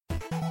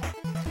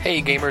Hey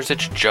gamers,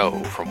 it's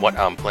Joe from What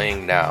I'm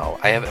Playing Now.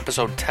 I have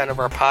episode 10 of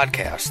our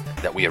podcast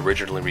that we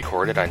originally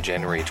recorded on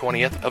January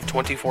 20th of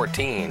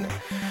 2014.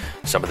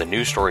 Some of the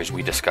news stories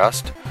we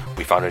discussed.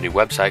 We found a new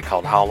website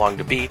called How Long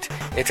to Beat.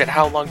 It's at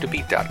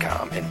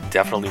howlongtobeat.com and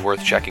definitely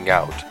worth checking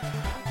out.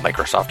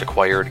 Microsoft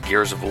acquired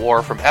Gears of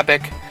War from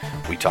Epic.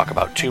 We talk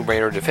about Tomb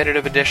Raider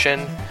Definitive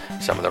Edition,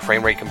 some of the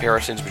frame rate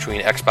comparisons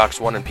between Xbox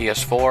One and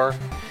PS4,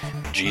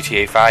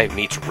 GTA 5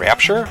 meets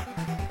Rapture.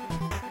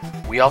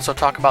 We also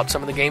talk about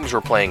some of the games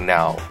we're playing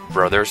now,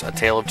 Brothers: A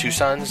Tale of Two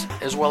Sons,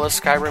 as well as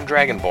Skyrim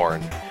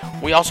Dragonborn.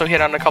 We also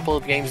hit on a couple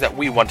of games that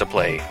we want to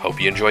play.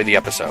 Hope you enjoy the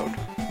episode.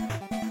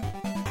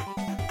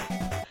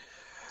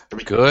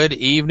 Good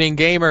evening,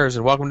 gamers,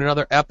 and welcome to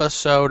another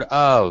episode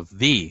of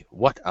the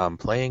What I'm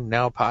Playing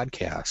Now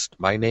podcast.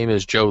 My name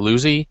is Joe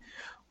Luzzi.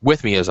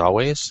 With me, as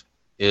always,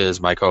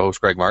 is my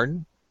co-host Greg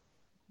Martin.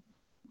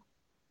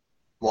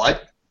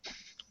 What?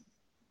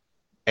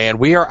 And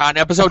we are on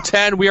episode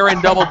 10. We are in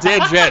double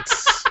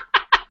digits.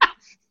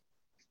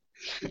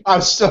 I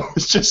was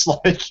just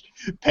like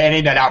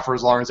panning that out for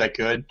as long as I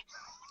could.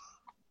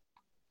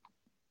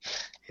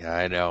 Yeah,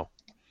 I know.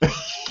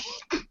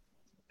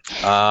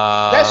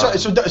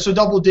 So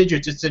double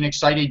digits. It's an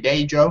exciting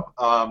day, Joe.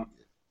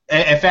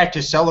 In fact,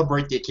 to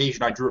celebrate the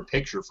occasion, I drew a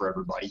picture for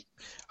everybody.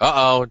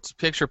 It's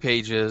picture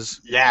pages.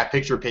 Yeah,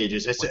 picture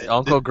pages. It's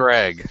Uncle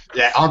Greg.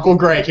 Yeah, Uncle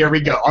Greg. Here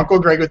we go. Uncle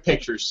Greg with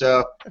pictures.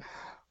 So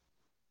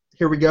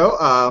here we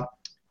go.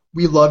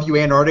 We love you,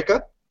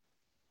 Antarctica.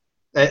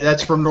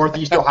 That's from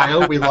Northeast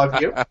Ohio. We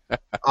love you.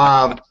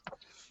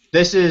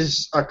 This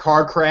is a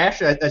car crash.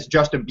 That's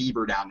Justin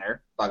Bieber down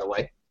there, by the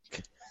way.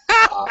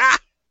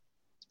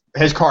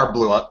 His car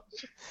blew up.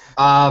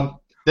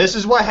 This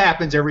is what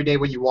happens every day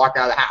when you walk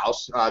out of the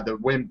house. The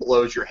wind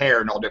blows your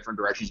hair in all different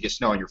directions. You get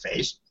snow on your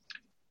face.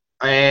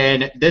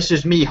 And this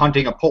is me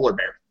hunting a polar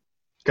bear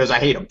because I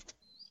hate them.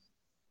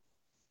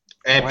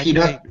 And why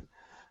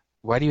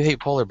do you hate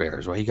polar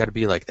bears? Why you got to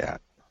be like that?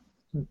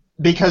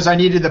 Because I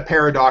needed the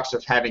paradox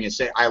of having to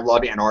say I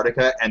love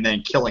Antarctica and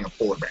then killing a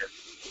polar bear.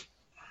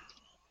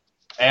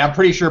 And I'm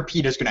pretty sure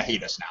PETA's going to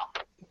hate us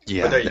now.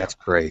 Yeah, that's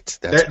great.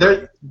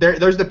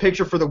 There's the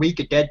picture for the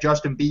week of dead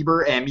Justin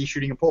Bieber and me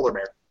shooting a polar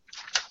bear.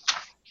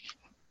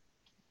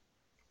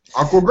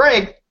 Uncle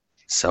Greg.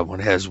 Someone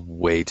has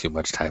way too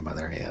much time on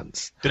their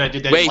hands. I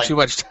did that way too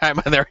much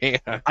time on their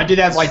hands. I did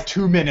that like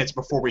 2 minutes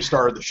before we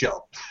started the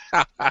show.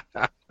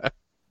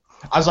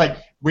 I was like,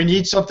 we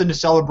need something to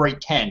celebrate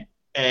 10,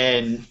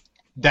 and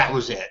that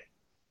was it.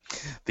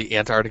 The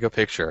Antarctica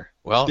picture.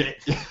 Well,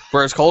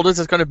 for as cold as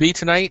it's going to be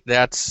tonight,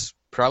 that's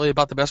probably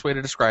about the best way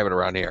to describe it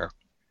around here.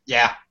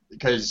 Yeah,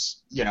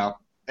 because,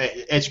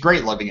 it's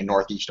great living in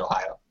Northeast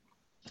Ohio.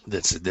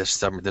 This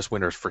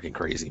winter is freaking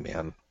crazy,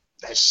 man.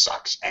 That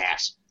sucks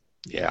ass.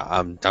 Yeah,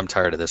 I'm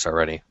tired of this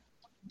already.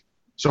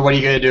 So what are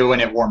you going to do when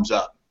it warms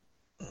up?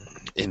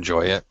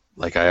 Enjoy it,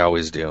 like I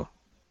always do.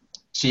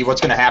 See,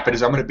 what's going to happen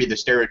is I'm going to be the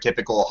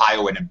stereotypical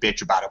Ohioan and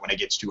bitch about it when it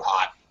gets too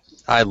hot.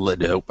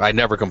 I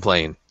never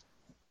complain.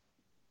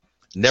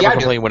 Never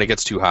complain when it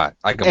gets too hot.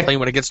 I complain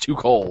when it gets too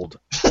cold.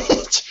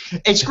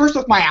 It screws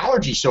with my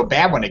allergies so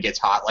bad when it gets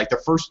hot. Like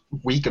the first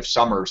week of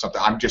summer or something,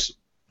 I'm just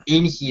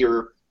in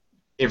here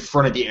in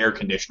front of the air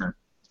conditioner.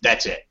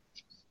 That's it.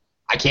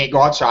 I can't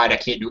go outside. I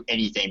can't do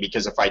anything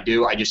because if I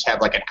do, I just have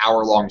like an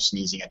hour-long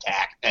sneezing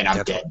attack, and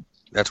I'm dead.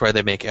 That's why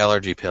they make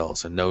allergy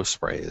pills and nose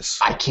sprays.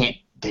 I can't.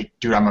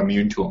 Dude, I'm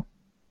immune to them.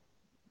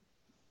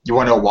 You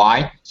want to know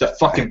why? It's a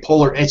fucking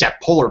polar. It's a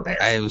polar bear.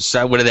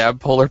 What did that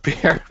polar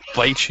bear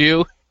bite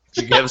you?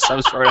 Did you have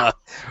some sort of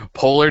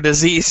polar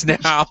disease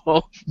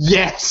now?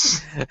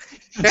 Yes.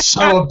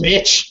 Son of a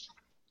bitch.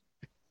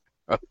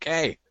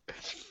 Okay.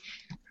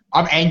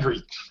 I'm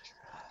angry.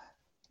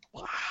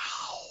 Wow.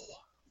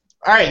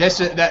 All right,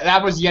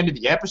 that was the end of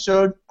the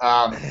episode.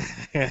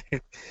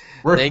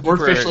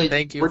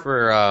 Thank you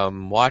for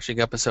watching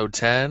episode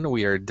 10.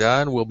 We are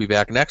done. We'll be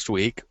back next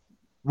week.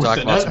 Talk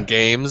about some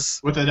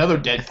games. With another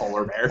dead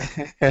polar bear.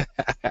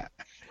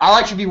 I'll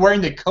actually be wearing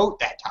the coat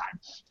that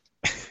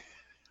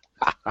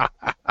time.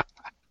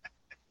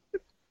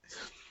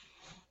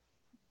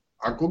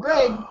 Uncle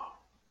Greg.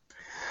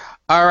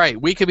 All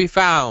right, we can be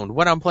found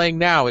What I'm Playing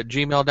Now at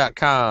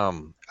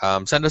gmail.com.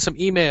 Send us some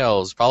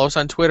emails. Follow us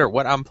on Twitter.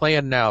 What I'm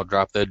Playing Now.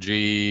 Drop the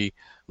G.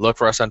 Look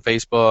for us on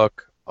Facebook.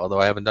 Although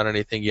I haven't done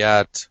anything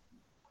yet.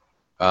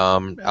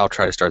 I'll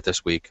try to start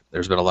this week.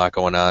 There's been a lot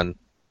going on.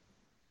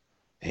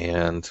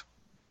 And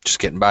just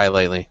getting by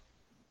lately.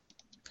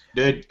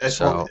 Dude, that's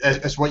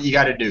what you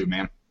got to do,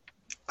 man.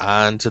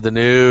 On to the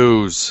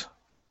news.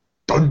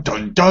 Dun,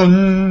 dun,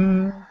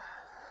 dun.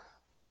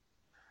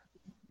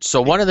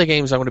 So one of the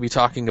games I'm going to be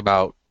talking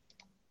about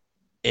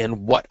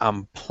in What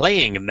I'm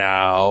Playing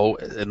Now,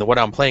 in the What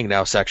I'm Playing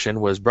Now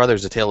section, was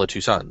Brothers: A Tale of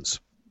Two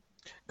Sons.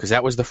 Because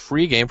that was the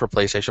free game for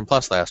PlayStation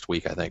Plus last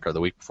week, I think, or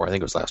the week before. I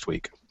think it was last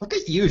week. Look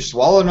at you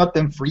swallowing up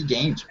them free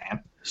games,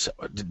 man. So,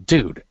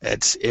 dude,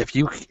 it's if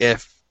you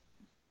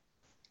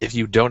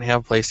don't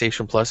have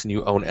PlayStation Plus and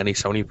you own any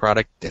Sony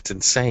product, that's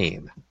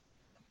insane.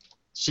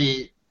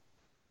 See,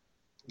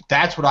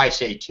 that's what I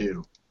say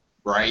too.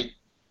 right?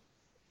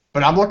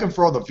 But I'm looking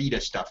for all the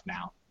Vita stuff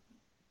now.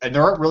 And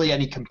there aren't really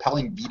any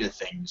compelling Vita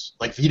things,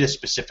 like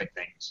Vita-specific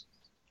things.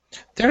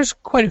 There's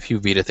quite a few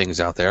Vita things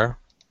out there.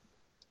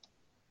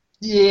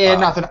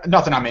 Yeah,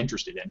 nothing I'm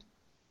interested in.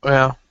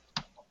 Well,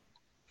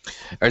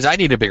 whereas I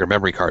need a bigger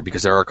memory card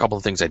because there are a couple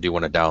of things I do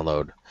want to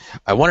download.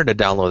 I wanted to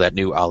download that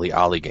new Ali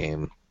Ali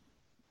game.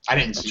 I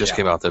didn't see it. Just that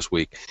came one. out this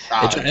week.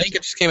 I think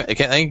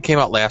it came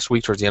out last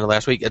week, towards the end of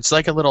last week. It's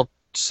like a little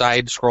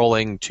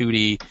side-scrolling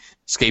 2D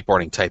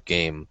skateboarding type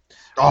game,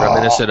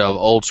 reminiscent of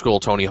old school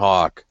Tony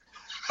Hawk.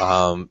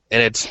 And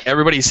it's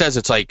everybody says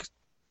it's like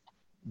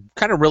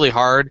kind of really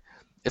hard.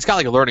 It's got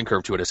like a learning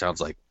curve to it. It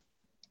sounds like.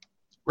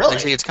 Really?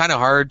 They say it's kind of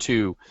hard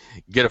to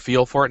get a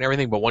feel for it and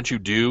everything, but once you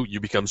do, you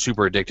become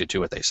super addicted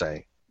to it. They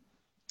say.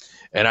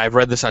 And I've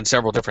read this on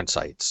several different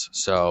sites,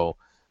 so.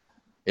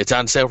 It's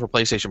on sale for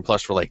PlayStation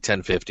Plus for like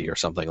 $10.50 or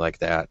something like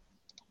that.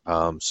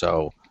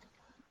 So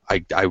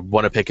I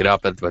want to pick it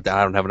up, but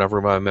I don't have enough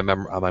room on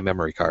my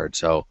memory card.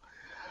 So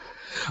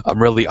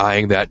I'm really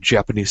eyeing that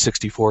Japanese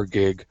 64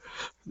 gig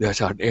that's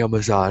on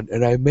Amazon,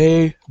 and I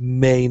may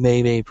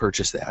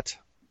purchase that.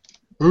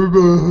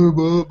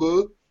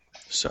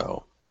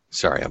 So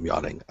sorry, I'm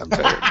yawning. I'm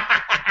tired.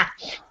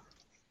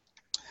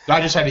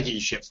 I just had to get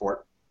you shit for it.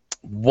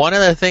 One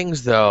of the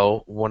things,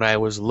 though, when I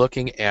was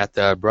looking at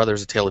the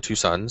Brothers: A Tale of Two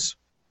Sons,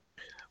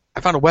 I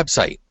found a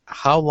website,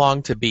 How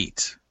Long to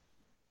Beat,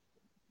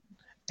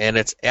 and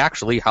it's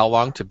actually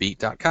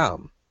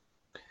howlongtobeat.com.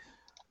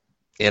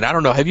 And I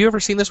don't know, have you ever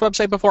seen this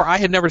website before? I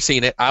had never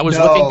seen it. I was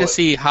looking to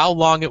see how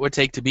long it would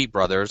take to beat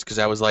Brothers, because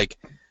I was like,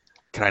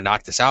 can I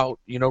knock this out,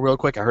 real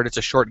quick? I heard it's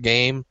a short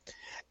game.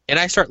 And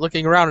I start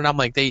looking around, and I'm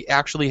like, they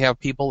actually have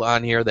people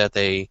on here that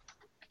they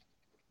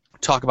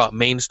talk about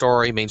main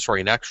story and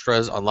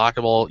extras,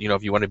 unlockable,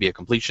 if you want to be a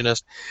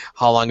completionist,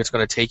 how long it's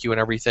going to take you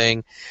and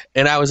everything.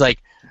 And I was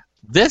like,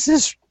 This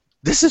is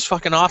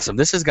fucking awesome.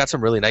 This has got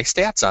some really nice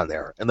stats on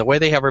there. And the way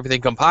they have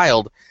everything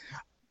compiled,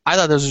 I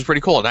thought this was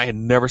pretty cool, and I had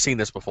never seen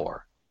this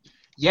before.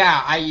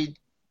 Yeah,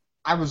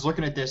 I was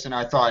looking at this, and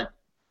I thought,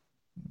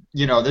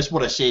 this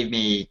would have saved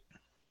me,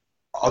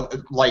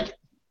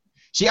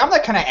 see, I'm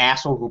that kind of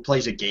asshole who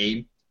plays a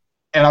game,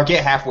 and I'll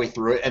get halfway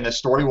through it, and the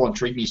story will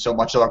intrigue me so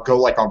much that I'll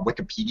go, on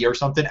Wikipedia or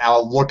something, and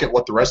I'll look at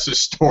what the rest of the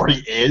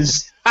story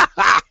is.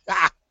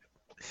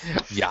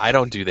 Yeah, I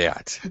don't do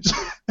that.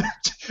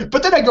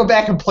 But then I go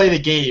back and play the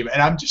game,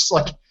 and I'm just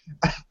like,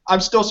 I'm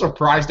still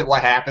surprised at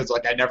what happens.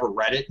 Like, I never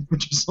read it,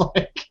 which is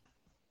like,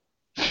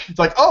 it's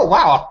like, oh,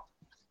 wow,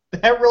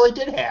 that really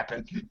did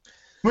happen.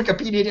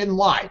 Wikipedia didn't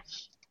lie.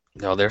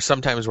 No, there's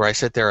sometimes where I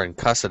sit there and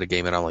cuss at a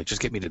game, and I'm like,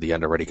 just get me to the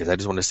end already, because I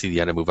just want to see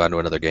the end and move on to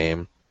another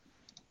game.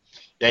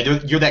 Yeah,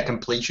 you're that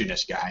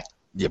completionist guy.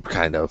 Yep,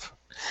 kind of.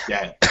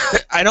 Yeah.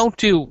 I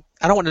don't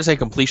want to say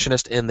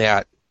completionist in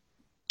that,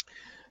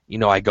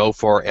 I go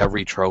for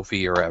every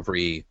trophy or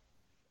every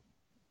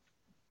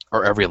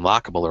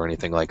unlockable or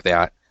anything like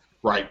that.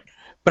 Right.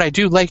 But I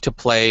do like to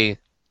play.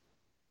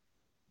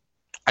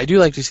 I do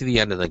like to see the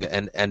end of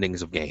the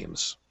endings of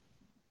games.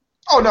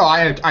 Oh no,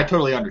 I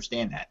totally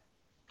understand that.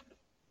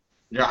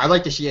 I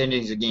like to see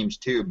endings of games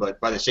too, but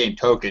by the same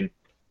token,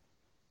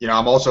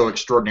 I'm also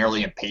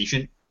extraordinarily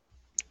impatient.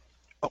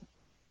 Oh,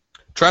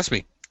 trust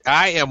me,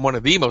 I am one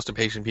of the most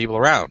impatient people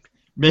around.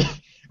 I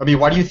mean,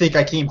 why do you think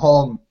I came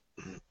home?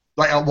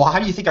 How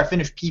do you think I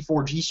finished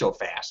P4G so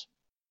fast?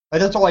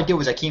 That's all I did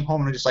was I came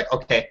home and was just like,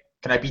 okay,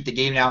 can I beat the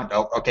game now?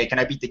 No. Okay, can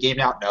I beat the game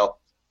now? No.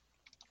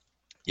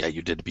 Yeah,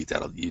 you did beat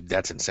that.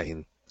 That's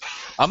insane.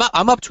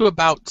 I'm up to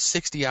about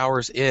 60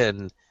 hours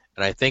in,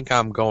 and I think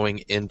I'm going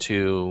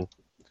into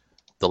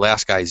the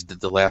last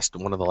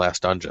one of the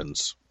last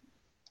dungeons.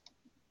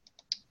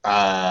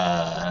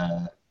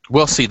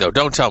 We'll see though.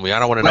 Don't tell me. I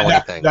don't want to know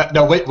anything.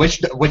 No,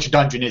 which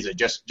dungeon is it?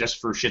 Just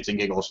for shits and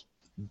giggles.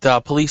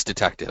 The police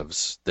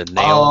detectives. The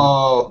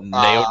Naotos.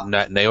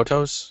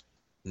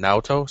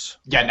 Naotos?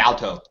 Yeah,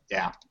 Naoto.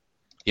 Yeah.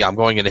 Yeah, I'm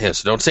going into his.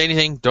 So don't say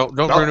anything. Don't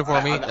ruin it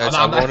for me.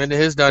 I'm going into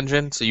his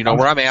dungeon, so you know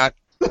where I'm at.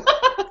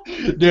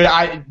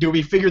 Dude,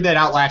 we figured that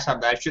out last time,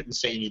 but I shouldn't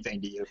say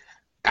anything to you.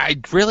 I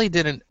really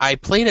didn't. I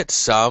played it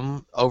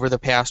some over the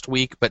past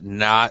week, but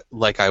not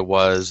like I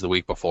was the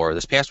week before.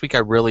 This past week, I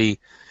really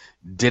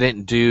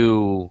didn't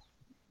do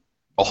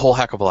a whole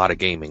heck of a lot of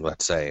gaming,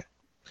 let's say.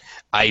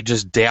 I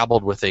just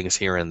dabbled with things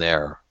here and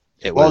there.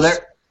 There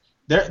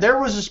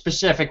was a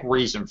specific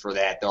reason for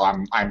that, though,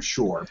 I'm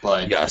sure.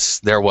 But yes,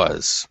 there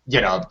was.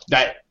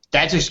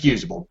 That's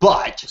excusable.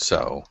 But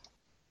so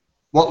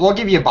we'll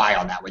give you a bye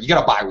on that one. You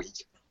got a bye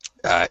week.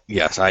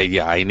 Yes,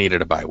 I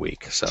needed a bye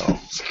week. So,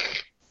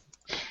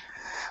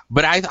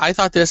 but I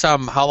thought this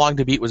How Long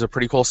to Beat was a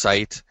pretty cool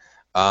site.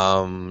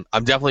 I'm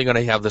definitely going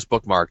to have this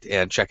bookmarked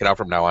and check it out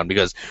from now on,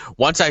 because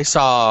once I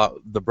saw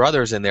the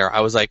brothers in there,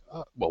 I was like,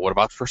 oh, well, what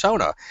about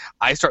Persona?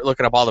 I start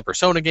looking up all the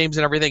Persona games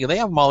and everything, and they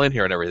have them all in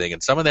here and everything,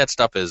 and some of that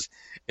stuff is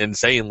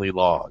insanely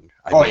long.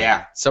 I mean,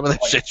 yeah. Some of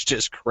that shit's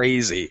just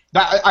crazy.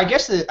 I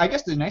guess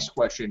the next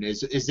question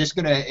is this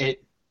going to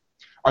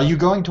Are you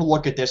going to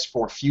look at this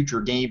for future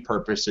game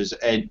purposes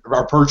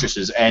or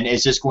purchases, and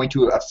is this going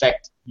to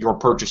affect your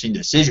purchasing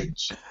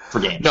decisions for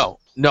games?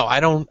 No, I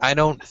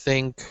don't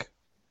think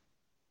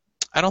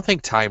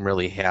time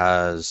really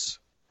has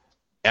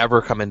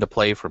ever come into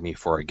play for me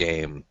for a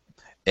game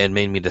and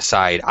made me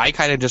decide. I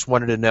kind of just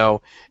wanted to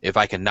know if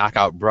I can knock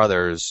out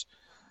Brothers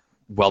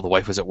while the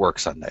wife was at work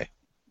Sunday.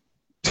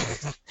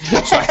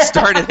 So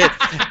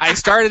I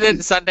started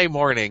it Sunday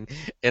morning,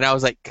 and I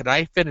was like, can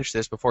I finish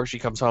this before she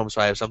comes home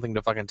so I have something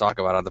to fucking talk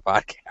about on the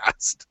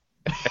podcast?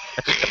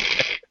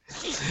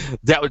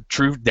 That was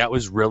true. That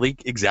was really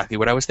exactly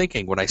what I was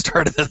thinking when I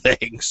started the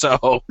thing.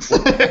 So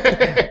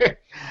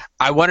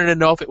I wanted to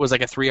know if it was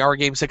like a 3-hour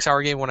game,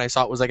 6-hour game. When I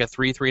saw it was like a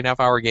 3.5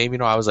 hour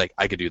game, I was like,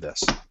 I could do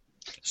this.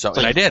 So,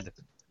 and I did.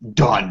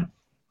 Done.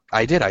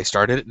 I did. I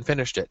started it and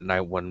finished it,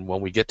 and when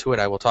we get to it,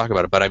 I will talk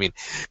about it. But I mean,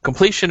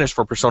 completion is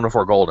for Persona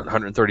 4 Golden,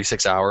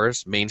 136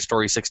 hours. Main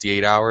story,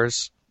 68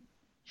 hours.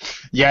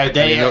 Yeah,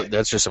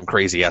 that's just some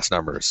crazy ass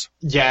numbers.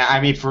 Yeah, I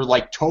mean, for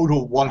like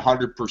total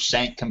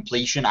 100%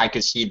 completion, I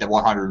could see the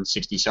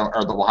 160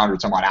 or the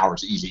 100 some odd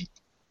hours easy.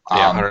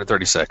 Yeah,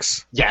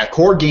 136. Yeah,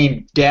 core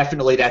game,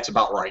 definitely that's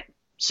about right.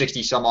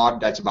 60 some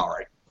odd, that's about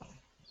right.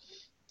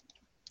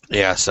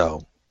 Yeah,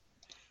 so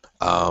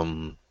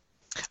I'm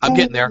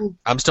getting there.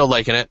 I'm still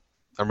liking it.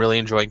 I'm really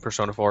enjoying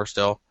Persona 4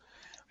 still.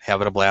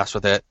 Having a blast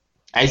with it.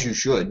 As you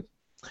should.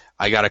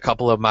 I got a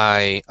couple of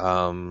my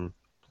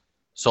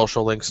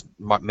social links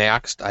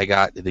maxed. I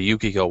got the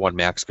Yukiko one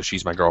maxed because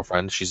she's my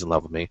girlfriend. She's in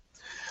love with me.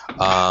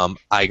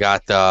 I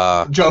got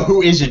the Joe,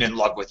 who isn't in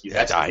love with you?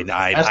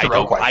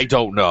 I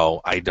don't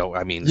know.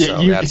 I mean,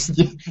 yeah, so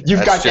you've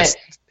that's got just,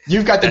 that.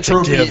 You've got the that's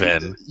trophy. A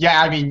given.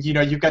 Yeah, I mean,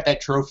 you've got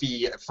that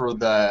trophy for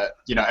the,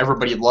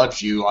 everybody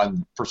loves you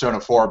on Persona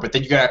 4, but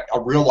then you got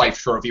a real life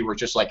trophy where it's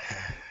just like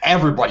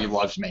everybody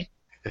loves me.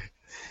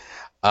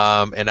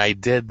 And I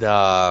did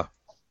the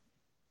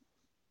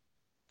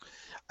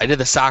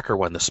soccer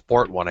one, the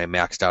sport one. I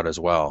maxed out as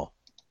well.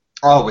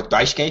 Oh, with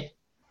Daisuke?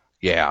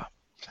 Yeah.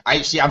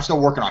 I'm still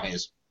working on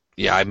his.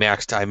 Yeah, I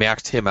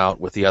maxed him out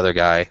with the other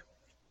guy.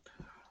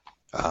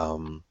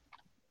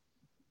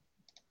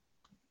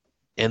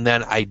 And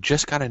then I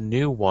just got a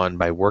new one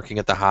by working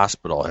at the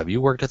hospital. Have you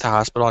worked at the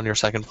hospital on your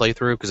second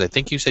playthrough? Because I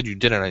think you said you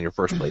did it on your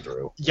first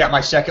playthrough. Yeah, my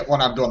second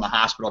one I'm doing the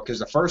hospital because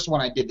the first one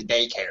I did the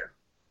daycare.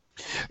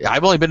 Yeah,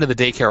 I've only been to the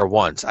daycare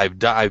once. I've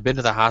been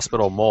to the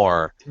hospital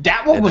more.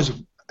 That one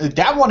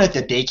at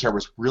the daycare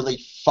was really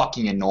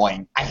fucking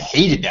annoying. I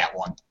hated that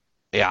one.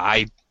 Yeah,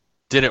 I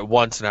did it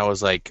once and I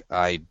was like,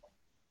 I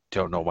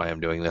don't know why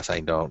I'm doing this.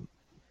 I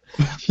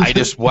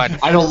just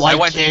went. I don't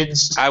like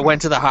kids. I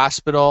went to the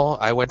hospital.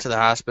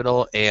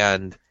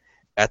 And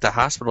at the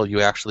hospital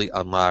you actually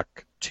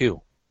unlock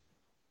 2.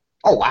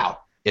 Oh wow!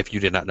 If you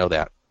did not know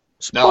that.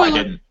 No, I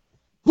didn't.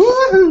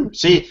 Woo-hoo!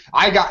 See,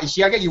 I got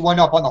you one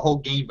up on the whole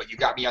game, but you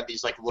got me on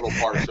these like little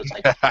parts. So it's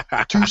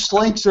like 2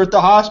 slinks are at the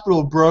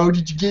hospital, bro.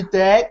 Did you get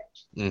that?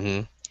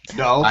 Mm-hmm.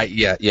 No.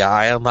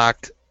 I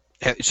unlocked.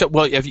 So,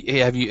 well, have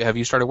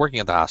you started working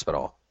at the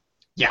hospital?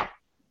 Yeah.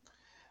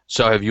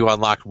 So have you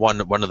unlocked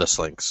one of the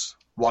slinks?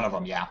 One of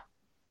them, yeah.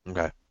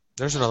 Okay.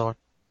 There's another one.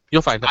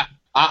 You'll find it.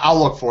 I'll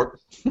look for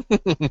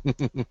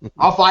it.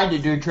 I'll find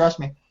it, dude. Trust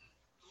me.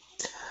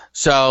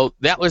 So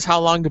that was How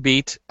Long to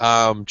Beat.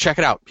 Check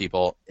it out,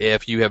 people.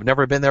 If you have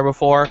never been there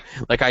before,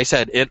 like I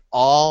said, in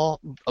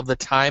all of the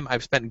time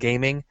I've spent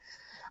gaming,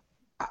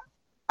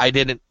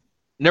 I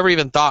never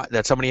even thought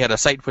that somebody had a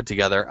site put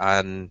together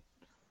on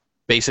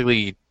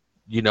basically,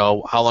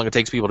 how long it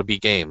takes people to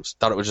beat games.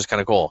 Thought it was just kind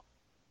of cool.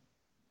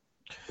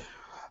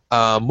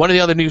 One of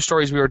the other news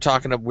stories we're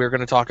going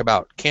to talk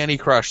about, Candy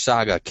Crush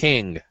Saga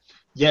King.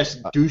 Yes,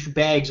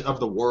 douchebags of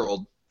the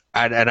world.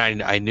 And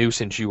I knew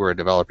since you were a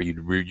developer,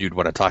 you'd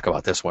want to talk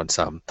about this one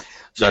some.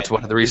 So that's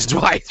one of the reasons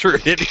why I threw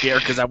it in here,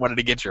 because I wanted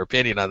to get your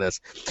opinion on this.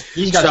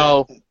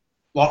 Well,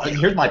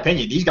 here's my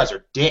opinion. These guys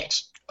are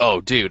dicks. Oh,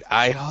 dude,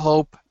 I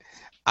hope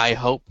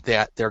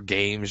that their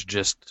games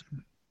just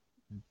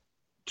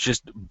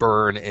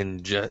burn and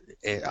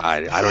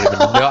I don't even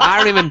know. I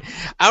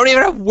don't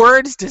even have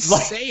words to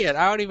say it.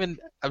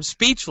 I'm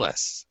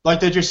speechless. Like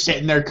they're just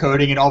sitting there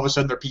coding and all of a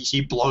sudden their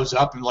PC blows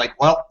up and like,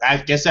 well, I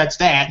guess that's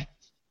that.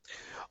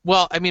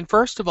 Well, I mean,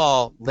 first of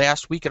all,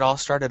 last week it all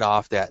started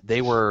off that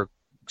they were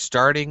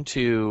starting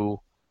to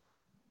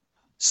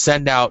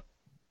send out,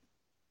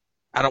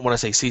 I don't want to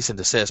say cease and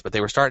desist, but they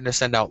were starting to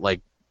send out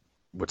like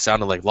what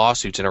sounded like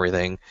lawsuits and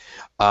everything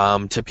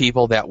to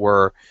people that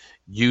were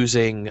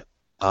using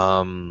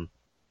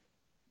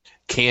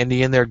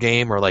candy in their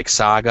game or like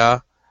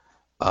Saga.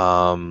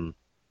 Yeah,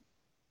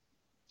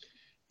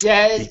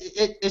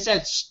 it's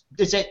that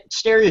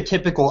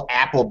stereotypical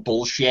Apple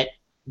bullshit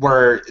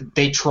where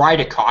they try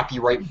to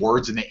copyright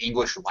words in the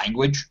English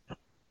language.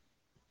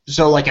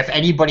 So, like, if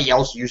anybody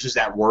else uses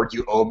that word,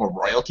 you owe them a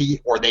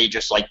royalty, or they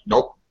just like,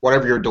 nope,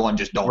 whatever you're doing,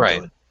 just don't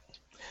do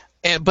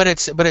it. But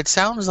it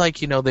sounds like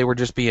they were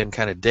just being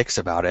kind of dicks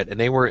about it, and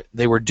they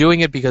were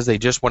doing it because they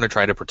just want to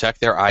try to protect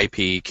their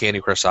IP,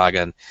 Candy Crush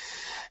Saga,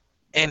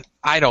 and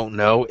I don't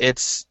know.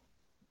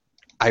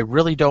 I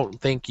really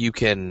don't think you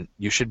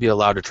should be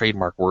allowed to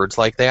trademark words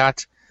like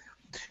that.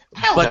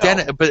 Hell But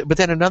no.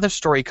 then another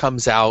story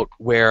comes out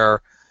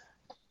where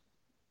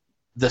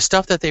the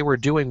stuff that they were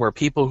doing were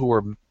people who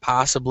were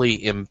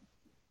possibly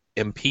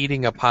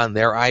impeding upon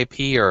their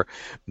IP or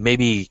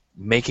maybe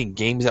making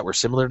games that were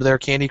similar to their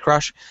Candy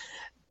Crush.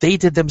 They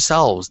did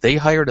themselves. They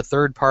hired a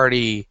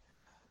third-party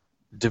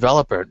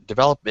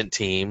development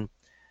team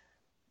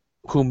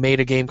who made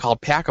a game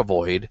called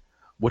Pack-A-Void,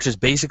 which is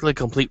basically a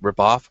complete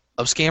ripoff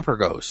of Scamper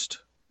Ghost.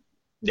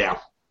 Yeah.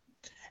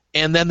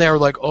 And then they're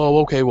like, oh,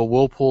 okay, well,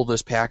 we'll pull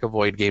this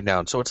Pack-A-Void game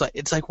down. So it's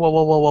like,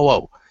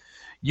 whoa.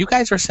 You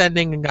guys are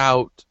sending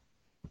out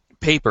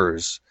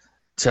papers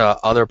to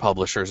other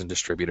publishers and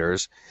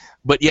distributors,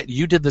 but yet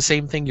you did the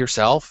same thing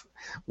yourself.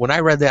 When I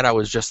read that, I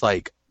was just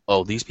like,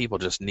 oh, these people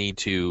just need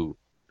to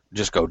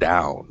just go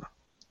down.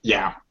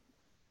 Yeah.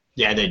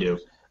 Yeah, they do.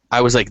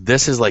 I was like,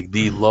 this is like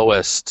the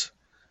lowest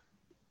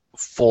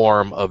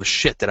form of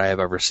shit that I have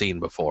ever seen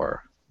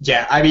before.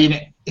 Yeah, I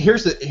mean,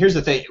 here's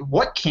the thing.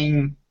 What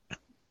King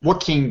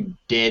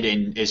did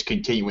and is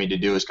continuing to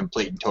do is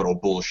complete and total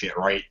bullshit,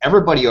 right?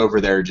 Everybody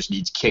over there just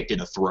needs kicked in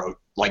the throat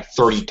like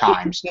 30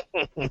 times.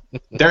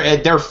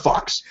 They're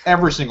fucks,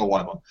 every single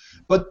one of them.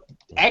 But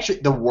actually,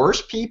 the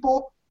worst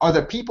people are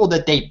the people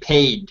that they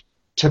paid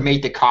to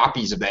make the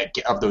copies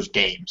of those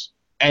games,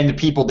 and the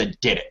people that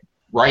did it,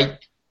 right?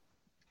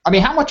 I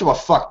mean, how much of a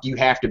fuck do you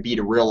have to be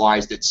to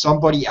realize that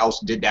somebody else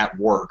did that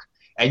work,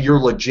 and you're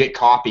legit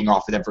copying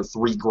off of them for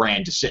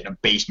 $3,000 to sit in a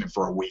basement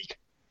for a week?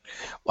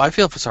 Well, I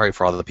feel sorry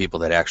for all the people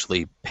that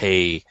actually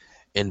pay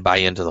and buy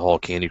into the whole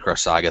Candy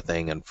Crush Saga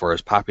thing, and for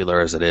as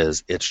popular as it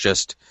is, it's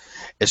just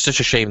a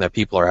shame that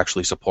people are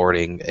actually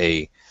supporting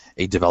a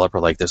developer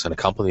like this and a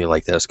company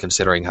like this,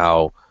 considering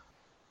how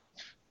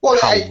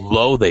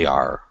low they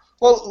are.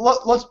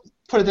 Well, let's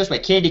put it this way.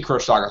 Candy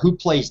Crush Saga, who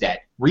plays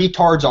that?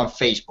 Retards on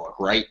Facebook,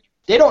 right?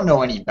 They don't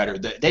know any better.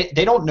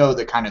 They don't know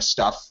the kind of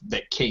stuff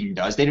that King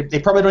does. They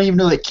probably don't even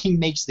know that King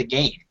makes the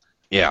game.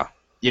 Yeah.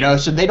 You know,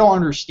 so they don't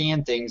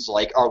understand things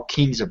like, oh,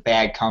 King's a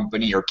bad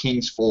company or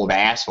King's full of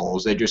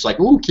assholes. They're just like,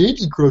 oh,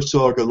 Candy Crush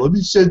Saga, let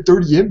me send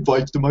 30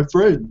 invites to my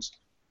friends.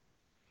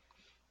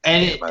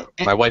 And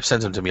my wife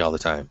sends them to me all the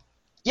time.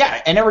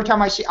 Yeah, and every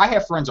time I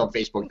have friends on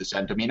Facebook that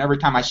send to me, and every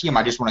time I see them,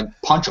 I just want to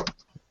punch them.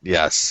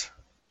 Yes.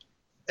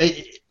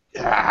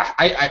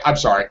 I'm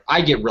sorry.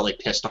 I get really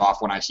pissed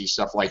off when I see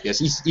stuff like this.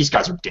 These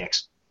guys are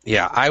dicks.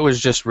 Yeah, I was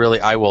just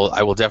really. I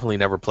will definitely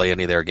never play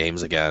any of their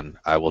games again.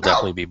 I will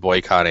definitely be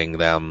boycotting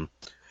them.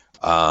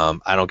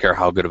 I don't care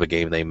how good of a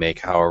game they make,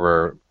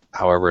 however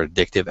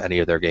addictive any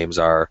of their games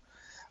are.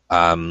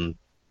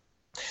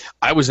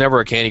 I was never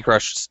a Candy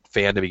Crush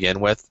fan to begin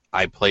with.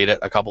 I played it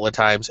a couple of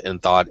times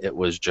and thought it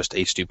was just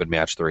a stupid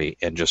match 3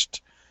 and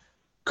just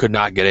could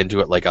not get into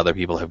it like other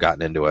people have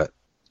gotten into it.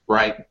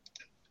 Right.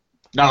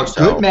 Now,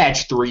 good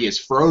match 3 is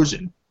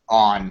Frozen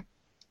on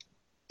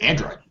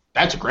Android.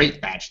 That's a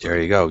great match 3.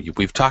 There you go.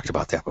 We've talked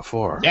about that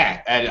before.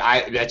 Yeah,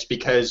 and that's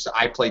because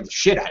I played the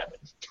shit out of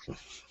it.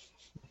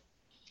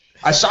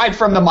 Aside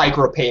from the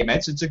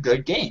micropayments, it's a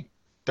good game.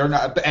 They're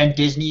not, and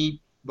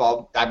Disney,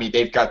 well, I mean,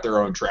 they've got their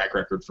own track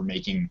record for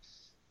making,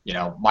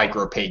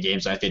 micropay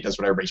games, and I think that's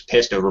what everybody's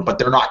pissed over, but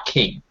they're not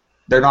King.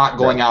 They're not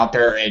going out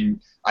there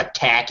and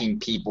attacking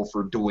people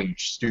for doing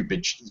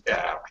stupid oh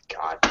my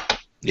god.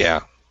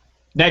 Yeah.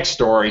 Next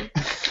story.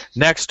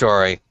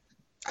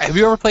 Have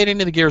you ever played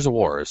any of the Gears of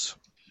Wars?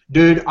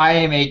 Dude, I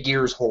am a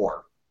Gears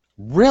whore.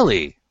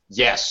 Really?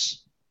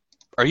 Yes.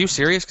 Are you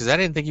serious? Because I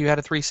didn't think you had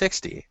a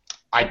 360.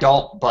 I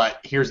don't, but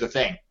here's the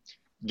thing.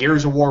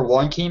 Gears of War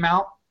 1 came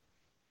out.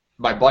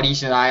 My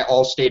buddies and I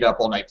all stayed up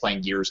all night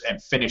playing Gears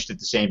and finished it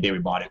the same day we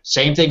bought it.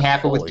 Same thing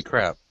happened Holy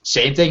crap.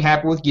 Same thing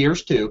happened with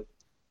Gears 2.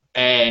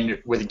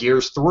 And with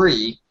Gears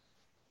 3,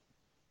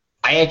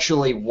 I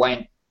actually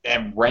went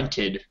and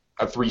rented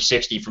a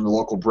 360 from the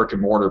local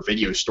brick-and-mortar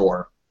video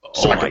store.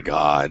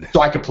 God.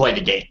 So I could play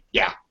the game.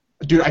 Yeah.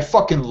 Dude, I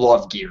fucking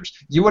love Gears.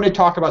 You want to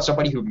talk about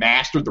somebody who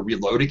mastered the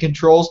reloading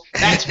controls?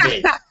 That's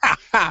me.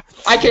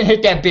 I can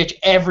hit that bitch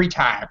every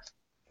time.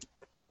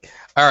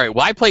 All right.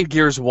 Well, I played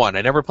Gears 1.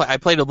 I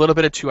played a little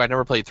bit of 2. I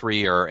never played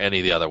 3 or any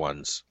of the other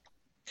ones.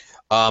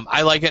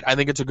 I like it. I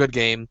think it's a good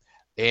game.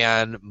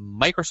 And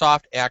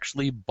Microsoft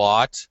actually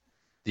bought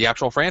the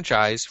actual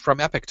franchise from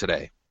Epic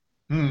today.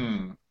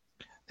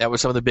 That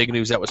was some of the big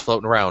news that was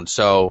floating around.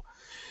 So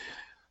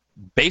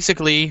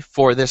basically,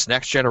 for this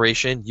next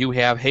generation, you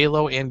have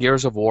Halo and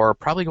Gears of War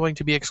probably going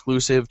to be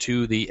exclusive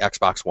to the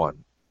Xbox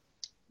One.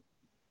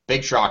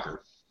 Big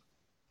shocker.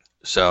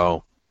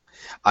 So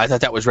I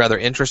thought that was rather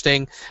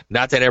interesting.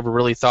 Not that I ever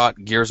really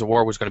thought Gears of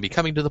War was going to be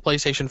coming to the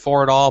PlayStation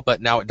 4 at all,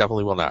 but now it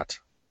definitely will not.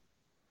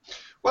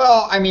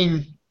 Well, I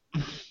mean,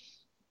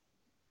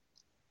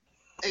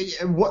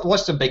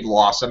 what's the big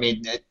loss? I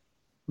mean,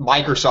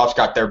 Microsoft's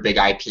got their big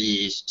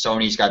IPs,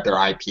 Sony's got their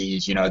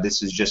IPs.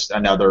 This is just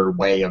another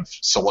way of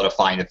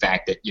solidifying the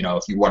fact that,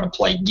 if you want to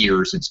play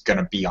Gears, it's going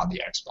to be on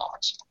the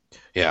Xbox.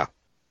 Yeah.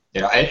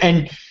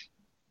 And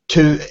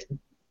to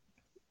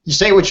You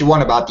say what you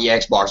want about the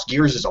Xbox.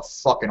 Gears is a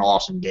fucking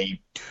awesome game.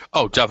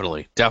 Oh,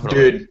 definitely.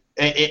 Dude,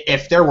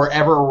 if there were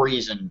ever a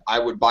reason I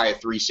would buy a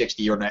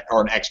 360 or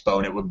an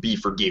Xbone, it would be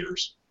for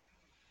Gears.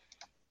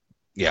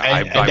 Yeah,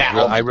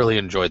 I really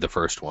enjoyed the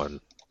first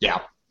one.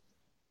 Yeah.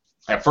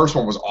 That first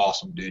one was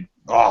awesome, dude.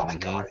 Oh, my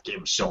God. The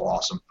game was so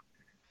awesome.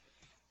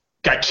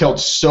 Got killed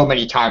so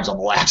many times on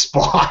the last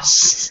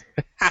boss.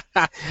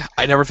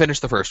 I never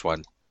finished the first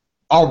one.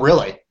 Oh,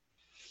 really?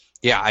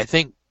 Yeah, I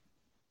think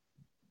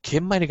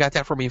Kim might have got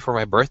that for me for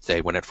my birthday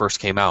when it first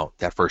came out,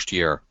 that first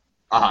year.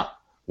 Uh-huh.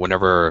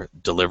 Whenever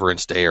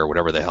Deliverance Day or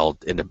whatever the hell,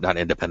 not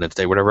Independence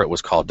Day, whatever it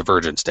was called,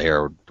 Divergence Day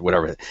or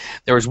whatever.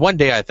 There was one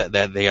day I thought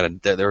that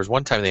there was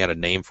one time they had a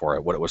name for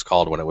it, what it was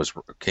called when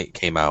it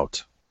came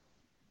out.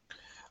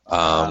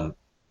 The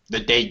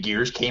day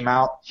Gears came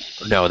out?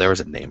 No, there was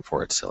a name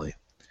for it, silly.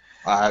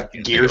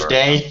 Gears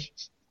Day?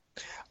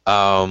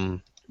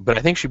 But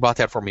I think she bought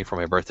that for me for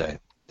my birthday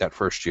that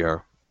first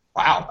year.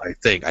 Wow. I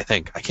think. I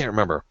can't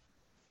remember.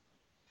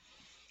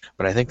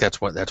 But I think that's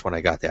when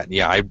I got that.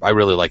 Yeah, I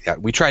really like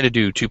that. We tried to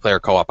do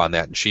 2-player co-op on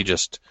that, and she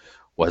just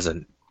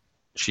wasn't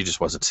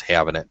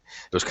having it.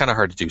 It was kind of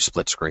hard to do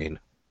split screen.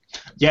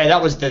 Yeah,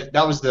 that was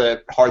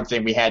the hard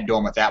thing we had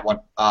doing with that one.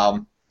 I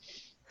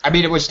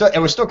mean, it was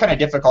still kind of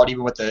difficult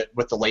even with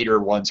the later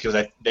ones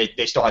because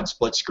they still had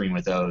split screen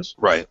with those.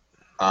 Right.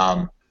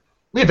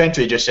 We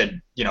eventually just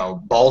said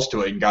balls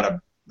to it and got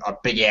a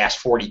big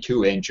ass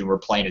 42-inch and we're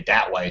playing it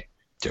that way.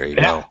 There you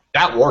go.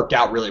 That worked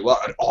out really well.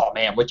 Oh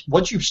man,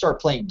 once you start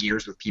playing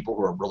Gears with people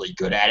who are really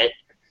good at it,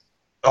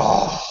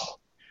 oh,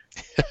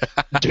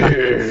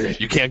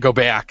 dude, you can't go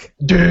back,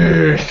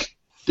 dude.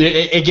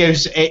 It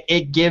gives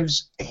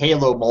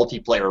Halo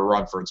multiplayer a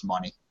run for its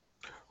money.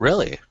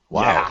 Really?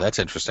 Wow, yeah. That's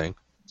interesting.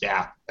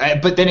 Yeah,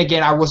 but then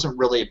again, I wasn't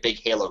really a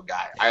big Halo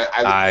guy.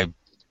 I'm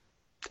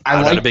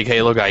not a big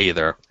Halo guy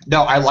either.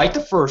 No, I liked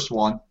the first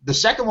one. The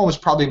second one was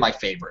probably my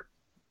favorite.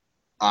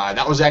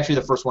 That was actually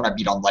the first one I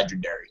beat on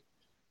Legendary.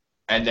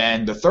 And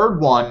then the third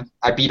one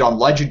I beat on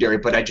Legendary,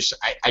 but I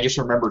just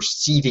remember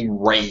seething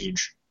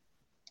rage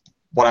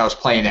when I was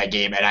playing that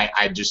game, and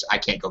I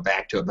can't go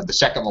back to it. But the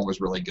second one was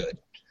really good.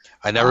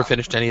 I never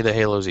finished any of the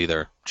Halos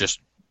either. Just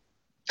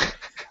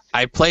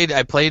I played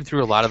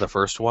through a lot of the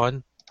first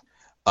one,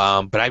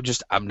 but I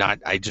just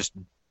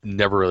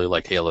never really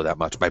liked Halo that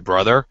much. My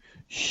brother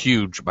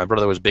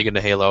was big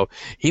into Halo.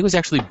 He was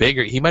actually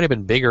bigger. He might have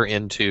been bigger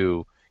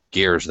into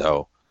Gears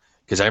though,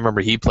 because I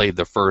remember he played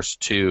the first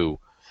two.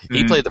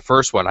 He played the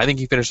first one. I think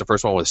he finished the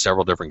first one with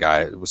several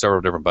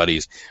different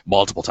buddies,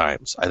 multiple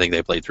times. I think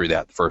they played through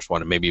that first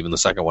one and maybe even the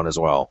second one as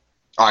well.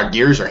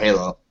 Gears or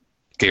Halo?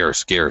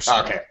 Gears.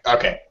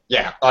 Okay.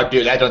 Yeah.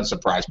 Dude, that doesn't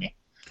surprise me.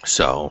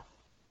 So.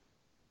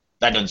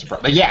 That doesn't surprise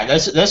me. But yeah,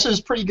 this is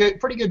pretty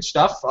good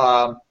stuff.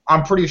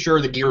 I'm pretty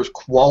sure the Gears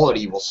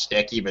quality will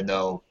stick, even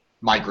though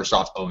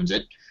Microsoft owns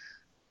it.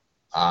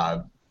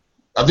 At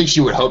least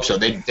you would hope so.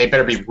 They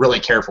better be really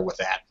careful with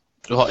that.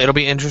 Well, it'll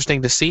be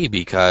interesting to see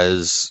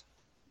because,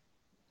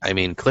 I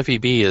mean, Cliffy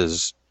B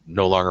is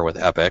no longer with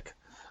Epic,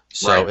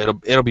 so right.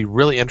 It'll be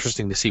really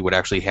interesting to see what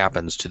actually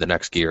happens to the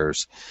next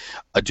Gears.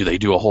 Do they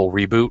do a whole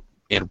reboot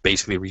and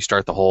basically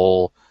restart the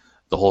whole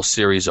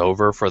series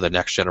over for the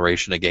next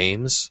generation of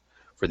games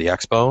for the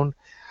Xbone?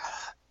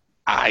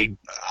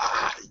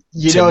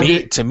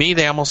 To me,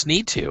 they almost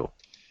need to.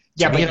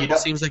 Yeah, but it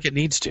seems like it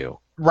needs to.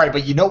 Right,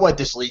 but you know what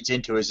this leads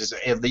into is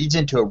it leads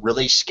into a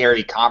really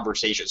scary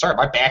conversation. Sorry,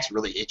 my back's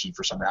really itchy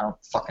for some reason. I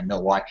don't fucking know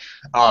why.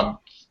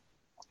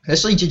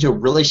 This leads into a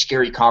really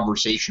scary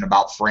conversation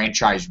about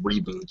franchise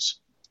reboots.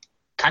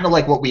 Kind of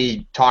like what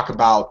we talk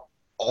about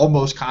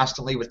almost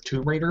constantly with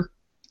Tomb Raider.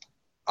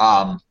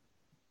 One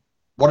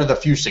of the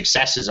few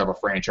successes of a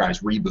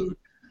franchise reboot.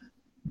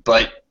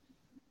 But,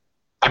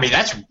 I mean,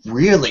 that's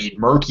really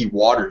murky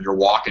water you're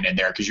walking in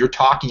there because you're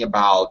talking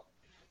about,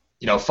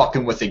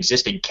 fucking with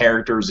existing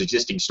characters,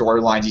 existing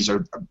storylines. These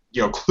are,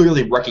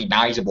 clearly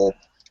recognizable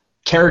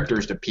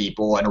characters to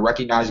people and a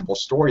recognizable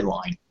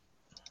storyline.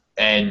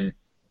 And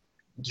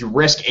you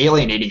risk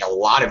alienating a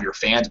lot of your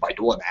fans by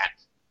doing that.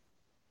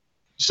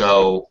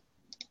 So,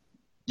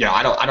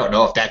 I don't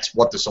know if that's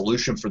what the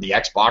solution for the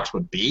Xbox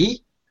would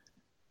be.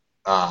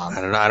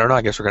 I don't know.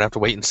 I guess we're gonna have to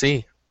wait and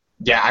see.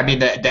 Yeah, I mean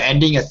the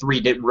ending of 3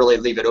 didn't really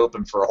leave it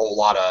open for a whole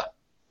lot of.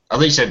 At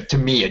least to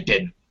me it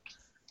didn't.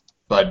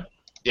 But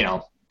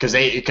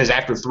because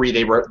after 3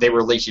 they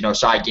released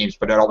side games,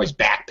 but it always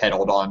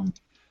backpedaled on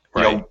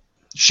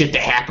shit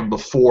that happened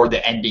before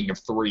the ending of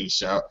 3.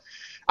 So.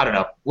 I don't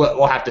know.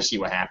 We'll have to see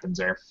what happens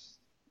there.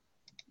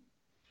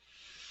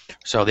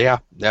 So yeah,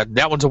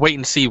 that one's a wait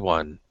and see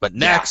one. But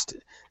next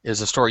is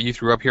a story you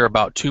threw up here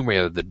about Tomb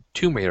Raider,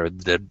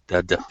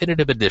 the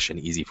definitive edition.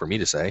 Easy for me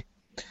to say.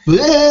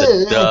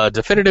 the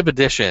definitive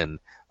edition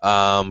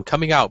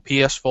coming out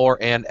PS4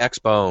 and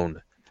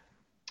Xbone.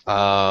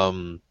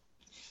 And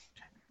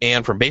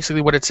from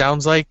basically what it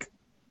sounds like,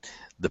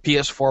 the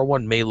PS4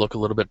 one may look a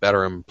little bit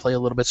better and play a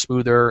little bit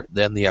smoother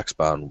than the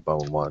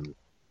Xbone one.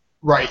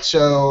 Right,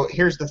 so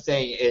here's the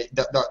thing.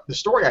 The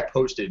story I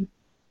posted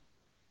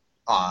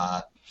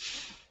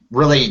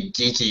really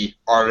geeky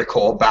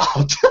article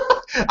about.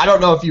 I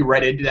don't know if you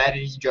read into that,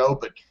 Joe,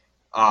 but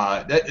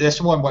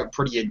this one went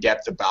pretty in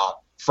depth about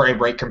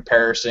frame rate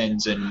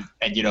comparisons and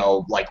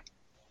like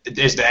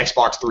is the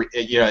Xbox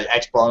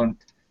Xbone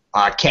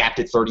capped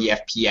at 30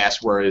 FPS,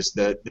 whereas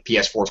the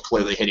PS4 is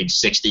clearly hitting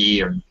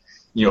 60 or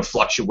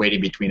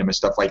fluctuating between them and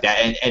stuff like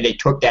that, and they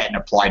took that and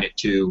applied it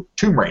to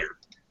Tomb Raider.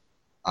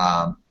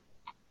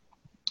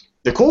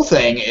 The cool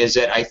thing is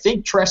that I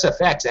think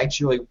TressFX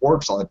actually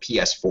works on the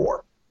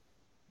PS4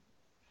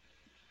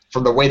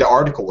 from the way the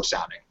article was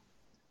sounding.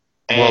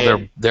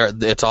 And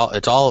it's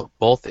all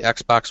both the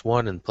Xbox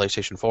One and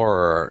PlayStation 4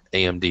 are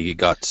AMD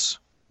guts.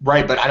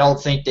 Right, but I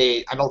don't think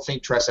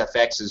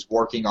TressFX is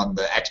working on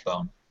the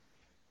Xbone.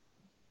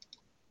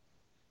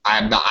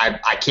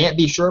 I can't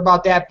be sure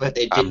about that, but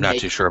I'm not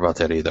too sure about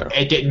that either.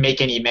 It didn't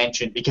make any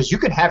mention because you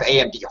can have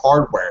AMD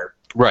hardware,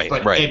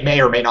 but it may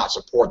or may not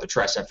support the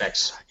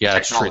TressFX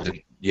technology. True.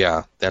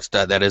 Yeah,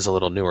 that is a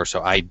little newer.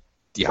 So I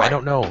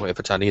don't know if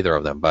it's on either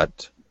of them,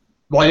 but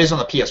it is on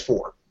the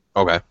PS4.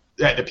 Okay.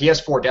 Yeah, the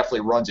PS4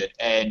 definitely runs it,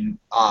 and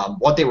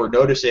what they were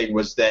noticing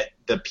was that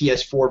the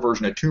PS4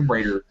 version of Tomb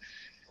Raider,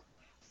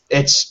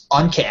 it's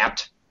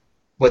uncapped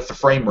with the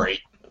frame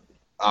rate.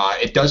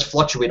 It does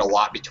fluctuate a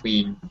lot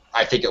between,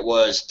 I think it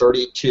was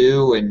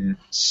 32 and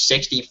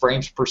 60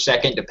 frames per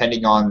second,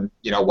 depending on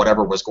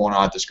whatever was going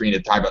on at the screen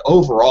at the time. But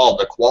overall,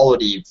 the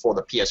quality for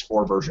the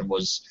PS4 version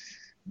was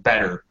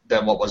better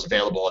than what was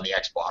available on the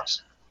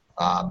Xbox.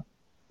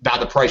 Now,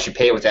 the price you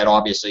pay with that,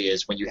 obviously,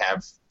 is when you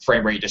have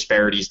frame rate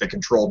disparities, the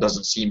control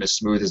doesn't seem as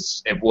smooth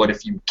as it would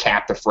if you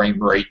cap the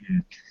frame rate,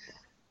 and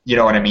you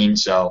know what I mean?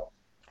 So,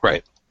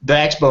 right. The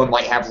Xbone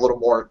might have a little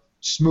more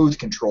smooth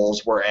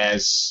controls,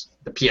 whereas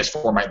the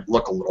PS4 might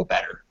look a little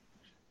better.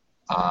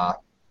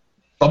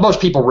 But most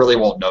people really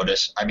won't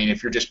notice. I mean,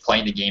 if you're just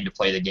playing the game to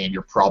play the game,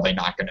 you're probably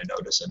not going to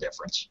notice a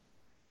difference.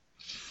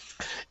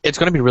 It's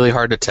going to be really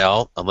hard to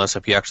tell unless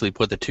if you actually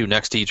put the two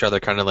next to each other,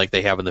 kind of like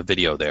they have in the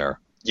video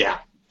there. Yeah.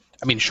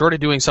 I mean, short of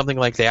doing something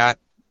like that,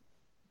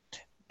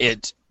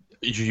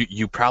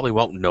 you probably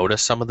won't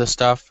notice some of this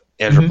stuff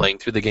as you're playing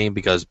through the game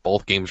because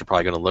both games are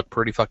probably going to look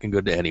pretty fucking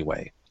good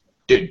anyway.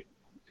 Dude,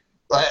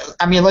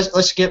 I mean,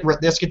 let's get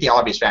the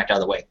obvious fact out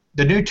of the way.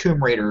 The new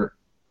Tomb Raider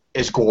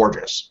is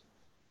gorgeous,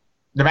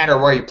 no matter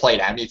where you play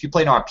it. I mean, if you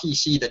play it on a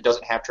PC that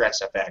doesn't have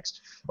TressFX,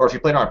 or if you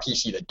play it on a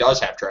PC that does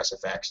have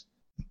TressFX,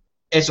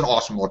 it's an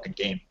awesome looking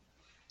game.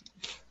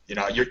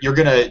 You're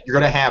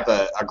gonna have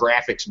a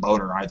graphics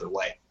boner either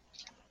way.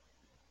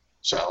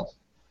 So,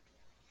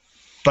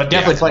 but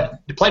definitely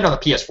play it on the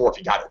PS4 if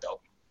you got it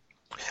though.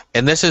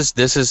 And this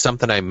is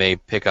something I may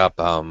pick up,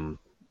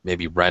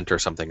 maybe rent or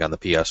something on the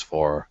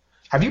PS4.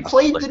 Have you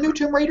played the new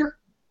Tomb Raider?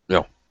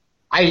 No.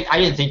 I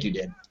didn't think you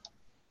did.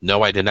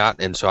 No, I did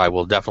not, and so I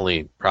will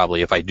definitely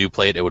probably, if I do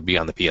play it, it would be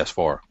on the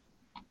PS4.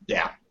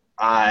 Yeah,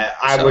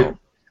 I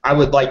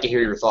would like to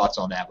hear your thoughts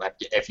on that.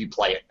 If you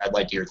play it, I'd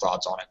like to hear your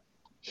thoughts on it.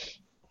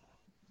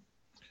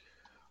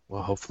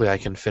 Well, hopefully I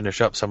can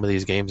finish up some of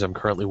these games I'm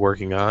currently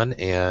working on,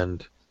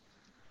 and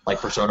like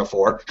Persona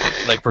 4.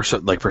 like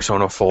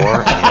Persona 4,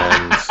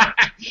 and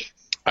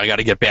I got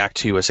to get back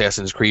to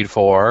Assassin's Creed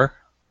 4.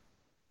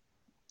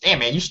 Damn,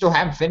 man, you still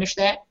haven't finished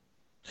that?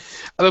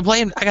 I've been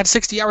playing. I got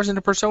 60 hours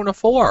into Persona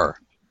 4.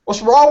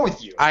 What's wrong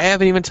with you? I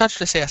haven't even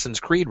touched Assassin's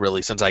Creed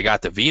really since I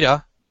got the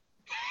Vita.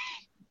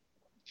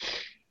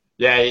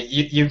 Yeah,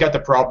 you've got the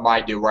problem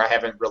I do, where I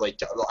haven't really,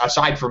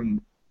 aside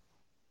from,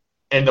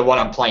 in the one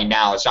I'm playing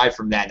now, aside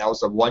from that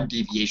was the one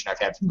deviation I've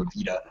had from the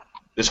Vita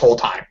this whole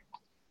time.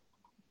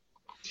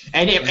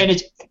 And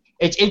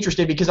it's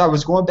interesting because I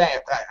was going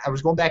back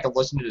and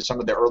listening to some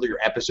of the earlier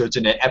episodes,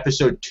 and in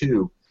episode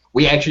 2,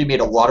 we actually made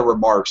a lot of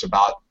remarks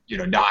about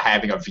not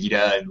having a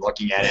Vita and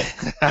looking at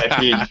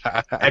it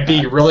and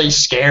being really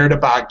scared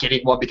about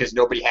getting one because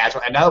nobody has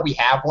one. And now that we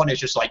have one,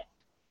 it's just like,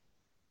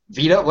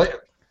 Vita?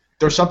 What?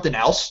 There's something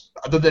else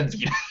other than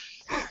Vita?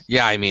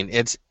 Yeah, I mean,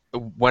 it's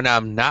when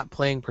I'm not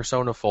playing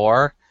Persona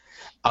 4,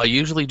 I'll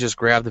usually just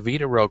grab the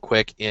Vita real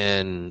quick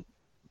and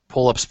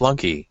pull up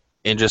Splunky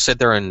and just sit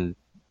there and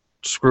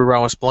screw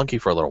around with Splunky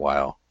for a little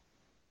while,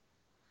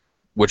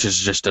 which is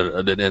just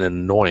an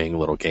annoying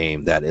little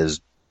game that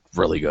is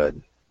really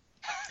good.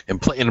 And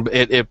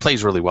it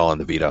plays really well on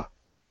the Vita.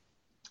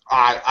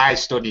 I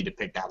still need to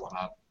pick that one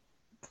up.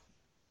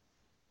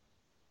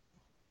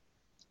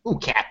 Ooh,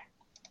 cat.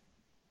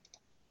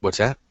 What's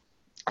that?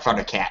 I found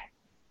a cat.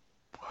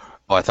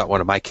 Oh, I thought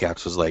one of my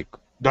cats was like...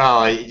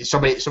 No,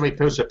 somebody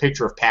posted a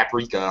picture of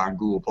Paprika on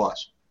Google+.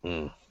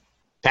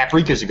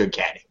 Paprika's a good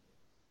cat.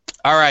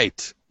 All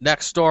right,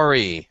 next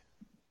story.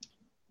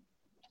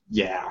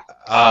 Yeah.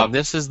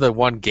 This is the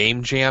one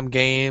Game Jam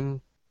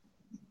game.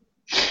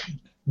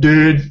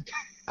 Dude.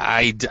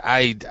 I'm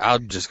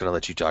just going to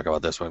let you talk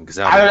about this one because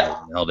I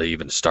don't know how to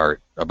even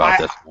start about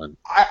this one.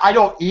 I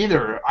don't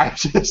either.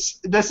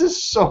 This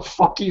is so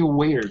fucking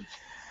weird.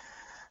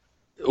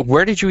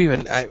 Where did you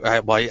even...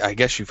 I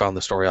guess you found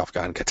the story off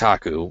on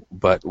Kotaku,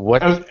 but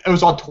what... It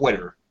was on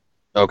Twitter.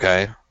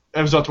 Okay.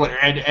 It was on Twitter,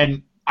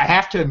 and I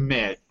have to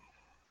admit,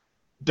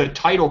 the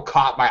title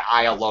caught my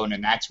eye alone,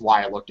 and that's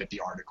why I looked at the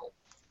article.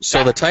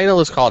 So the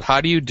title is called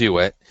How Do You Do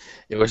It?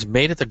 It was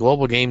made at the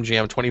Global Game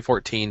Jam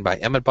 2014 by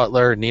Emmett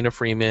Butler, Nina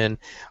Freeman,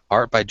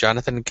 art by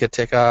Jonathan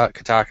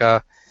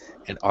Kataka,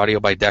 and audio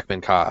by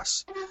Dekman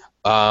Koss.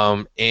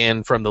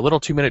 And from the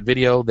little 2-minute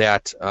video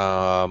that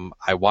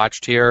I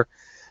watched here,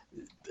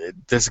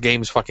 this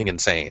game's fucking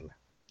insane.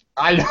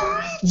 I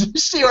know. You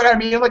see what I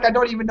mean? Like, I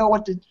don't even know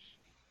what to...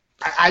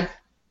 I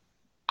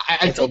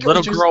it's think a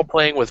little girl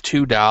playing with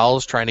 2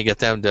 dolls, trying to get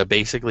them to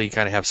basically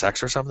kind of have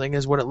sex or something,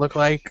 is what it looked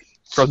like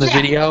from the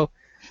video.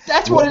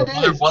 That's what it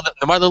is.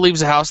 The mother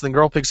leaves the house, and the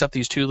girl picks up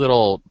these 2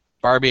 little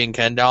Barbie and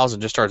Ken dolls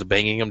and just starts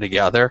banging them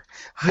together.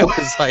 I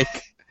was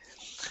like,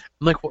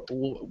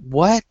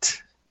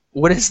 what?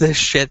 What is this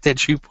shit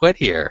that you put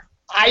here?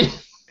 I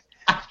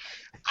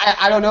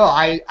don't know.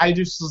 I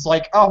just was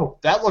like, oh,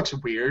 that looks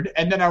weird.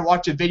 And then I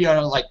watched a video and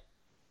I was like,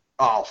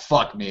 oh,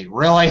 fuck me,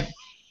 really?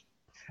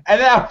 And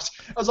then I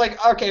was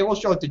like, okay, we'll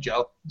show it to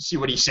Joe, see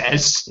what he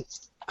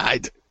says. I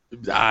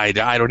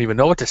don't even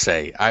know what to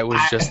say. I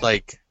was just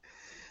like,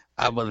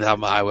 I don't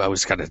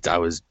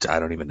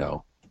even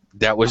know.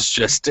 That was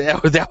just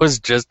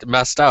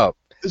messed up.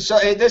 So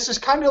this is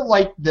kind of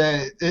like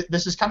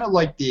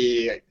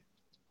the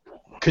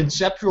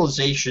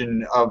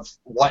conceptualization of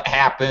what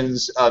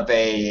happens of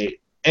a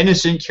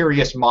innocent,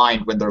 curious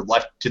mind when they're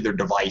left to their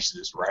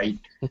devices, right?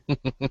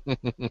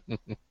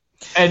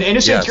 An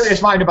innocent, curious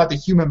mind about the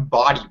human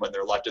body when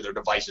they're left to their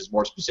devices,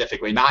 more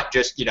specifically, not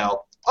just,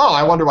 oh,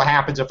 I wonder what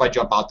happens if I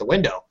jump out the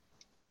window.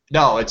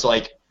 No, it's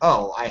like,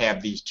 oh, I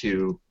have these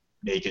 2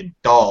 naked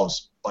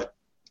dolls, but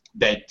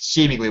that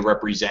seemingly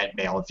represent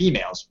male and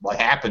females. What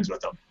happens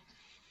with them?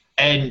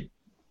 And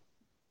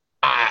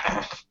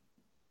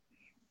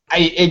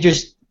it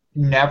just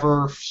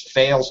never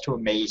fails to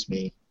amaze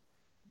me,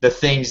 the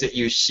things that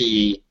you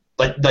see,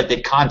 like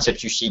the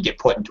concepts you see get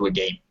put into a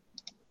game.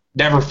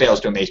 Never fails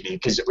to amaze me,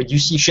 because when you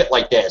see shit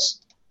like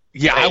this...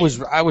 Yeah, I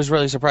was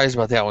really surprised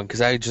about that one,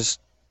 because I just...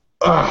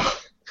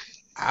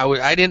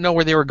 I didn't know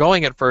where they were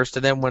going at first,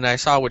 and then when I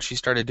saw what she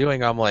started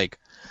doing, I'm like,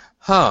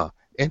 huh,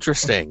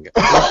 interesting.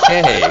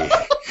 Okay.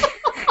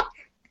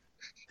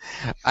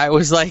 I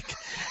was like...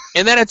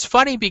 And then it's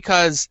funny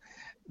because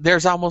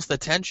there's almost the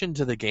tension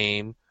to the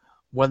game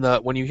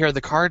when you hear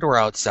the car door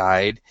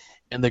outside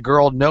and the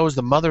girl knows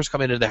the mother's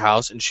coming into the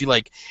house and she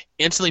like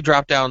instantly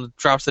drops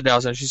the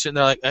dolls and she's sitting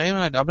there like,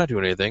 I'm not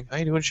doing anything. I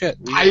ain't doing shit.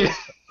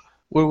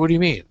 What do you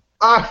mean?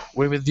 What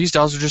do you mean? These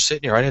dolls are just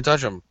sitting here. I didn't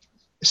touch them.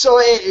 So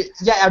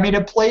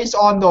it plays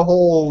on the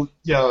whole,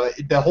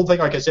 the whole thing,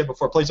 like I said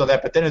before, plays on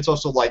that, but then it's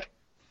also like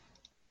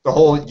the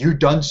whole you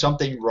done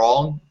something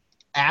wrong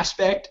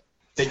aspect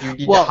that you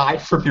need to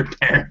hide from your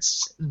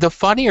parents. The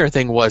funnier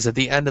thing was at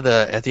the end of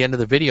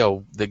the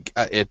video,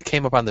 it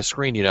came up on the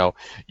screen.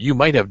 You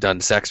might have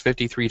done sex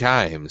 53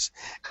 times.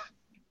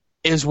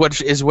 Is what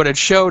it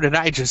showed, and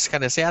I just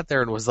kind of sat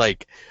there and was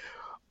like,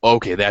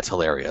 okay, that's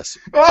hilarious.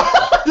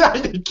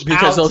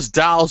 Because those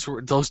dolls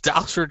were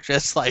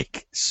just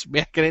like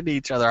smacking into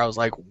each other. I was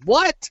like,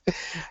 what?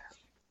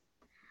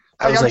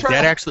 I was like,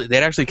 that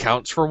actually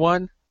counts for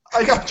one.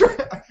 I'm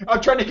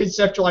trying to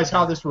conceptualize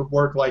how this would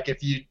work. Like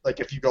if you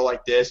go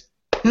like this,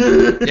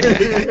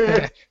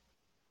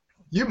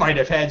 you might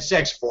have had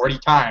sex 40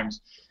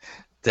 times.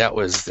 That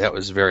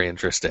was very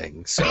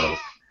interesting. So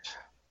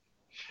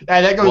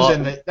that goes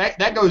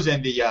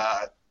in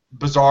the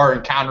bizarre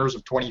encounters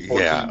of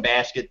 2014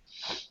 basket.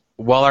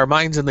 While our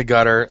mind's in the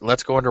gutter,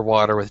 let's go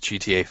underwater with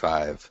GTA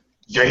 5.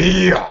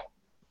 Yeah.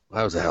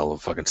 That was a hell of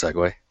a fucking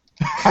segue.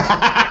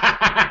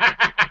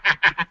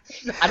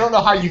 I don't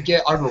know how you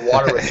get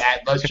underwater with that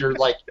unless you're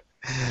like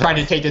trying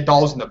to take the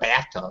dolls in the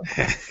bathtub.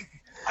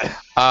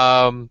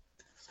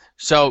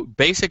 So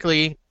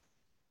basically,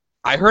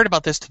 I heard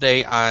about this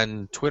today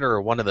on Twitter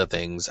or one of the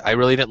things. I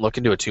really didn't look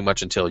into it too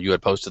much until you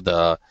had posted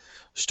the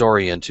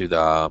story into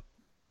our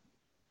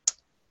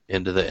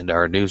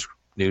news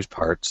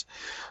parts.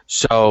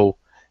 So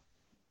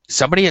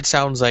somebody, it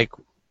sounds like,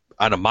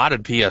 on a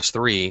modded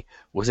PS3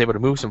 was able to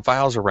move some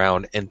files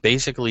around and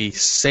basically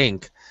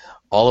sink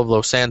all of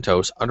Los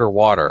Santos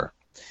underwater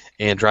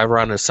and drive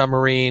around in a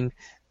submarine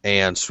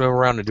and swim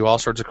around and do all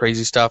sorts of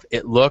crazy stuff.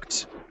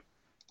 It's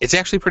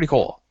actually pretty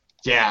cool.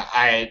 Yeah,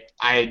 I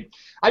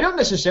don't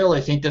necessarily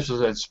think this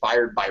was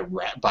inspired by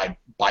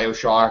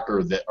BioShock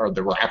or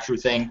the Rapture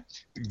thing.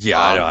 Yeah,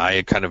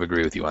 I kind of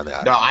agree with you on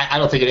that. No, I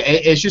don't think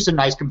it's just a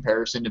nice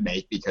comparison to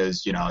make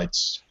because,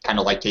 it's kind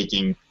of like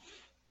taking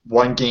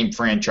one game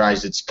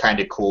franchise that's kind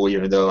of cool,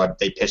 even though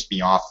they pissed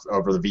me off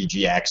over the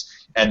VGX,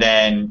 and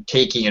then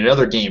taking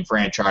another game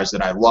franchise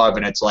that I love,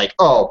 and it's like,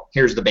 oh,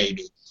 here's the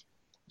baby.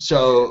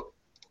 So,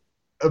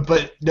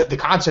 but the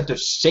concept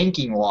of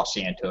sinking Los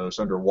Santos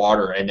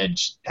underwater, and then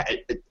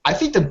I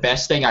think the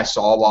best thing I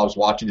saw while I was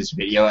watching this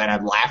video, and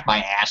I laughed my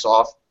ass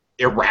off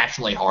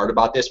irrationally hard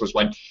about this, was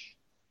when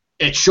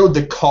it showed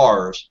the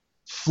cars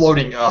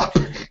floating up.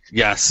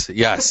 Yes.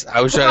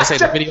 I was trying to say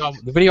the video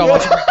I'm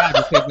watching right now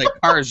just has like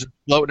cars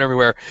floating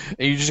everywhere,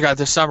 and you just got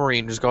the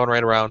submarine just going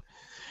right around.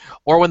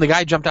 Or when the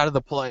guy jumped out of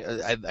the plane,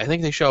 I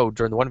think they show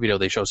during the one video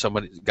they show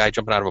guy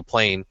jumping out of a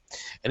plane,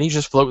 and he's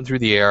just floating through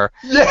the air.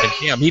 Yeah. And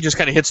damn, he just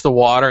kind of hits the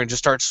water and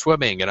just starts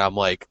swimming, and I'm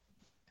like,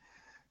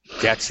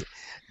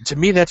 to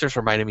me that just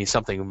reminded me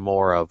something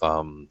more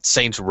of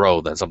Saints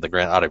Row than something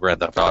out of Grand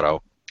Theft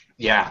Auto.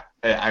 Yeah,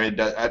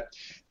 I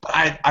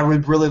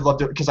would really love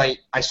to, because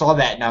I saw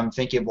that and I'm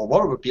thinking, well,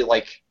 what would it be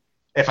like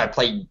if I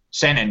played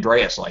San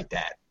Andreas like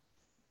that?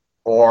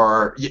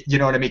 Or, you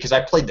know what I mean? Because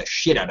I played the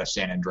shit out of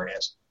San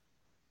Andreas.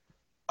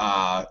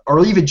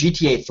 Or even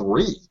GTA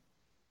 3.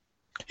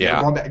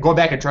 Yeah. You know, going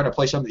back and trying to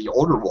play some of the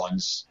older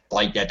ones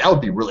like that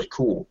would be really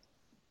cool.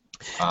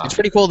 It's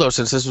pretty cool, though,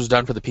 since this was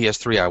done for the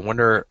PS3. I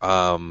wonder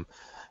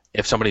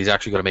if somebody's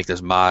actually going to make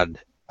this mod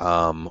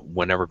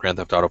whenever Grand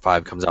Theft Auto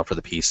 5 comes out for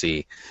the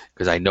PC,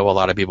 because I know a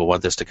lot of people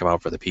want this to come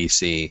out for the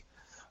PC.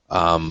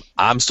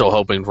 I'm still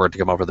hoping for it to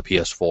come out for the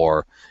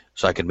PS4,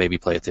 so I can maybe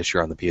play it this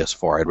year on the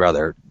PS4. I'd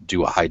rather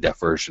do a high-def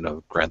version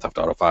of Grand Theft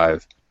Auto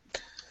 5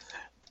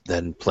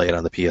 than play it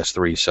on the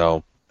PS3,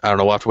 so I don't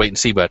know, we'll have to wait and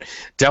see, but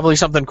definitely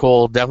something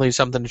cool, definitely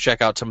something to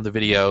check out some of the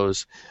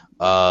videos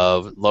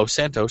of Los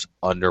Santos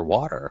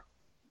underwater.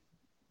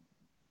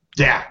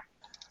 Yeah,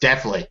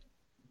 definitely.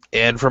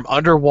 And from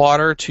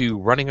underwater to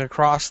running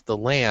across the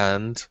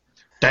land,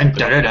 Dun,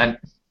 dun, dun, dun.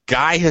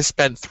 Guy has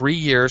spent 3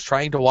 years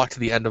trying to walk to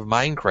the end of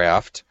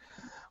Minecraft,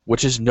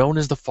 which is known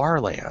as the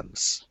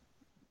Farlands.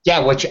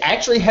 Yeah, which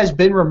actually has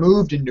been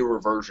removed in newer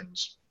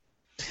versions.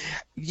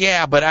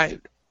 Yeah, but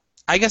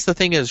I guess the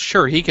thing is,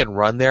 sure, he can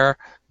run there,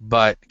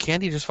 but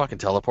can't he just fucking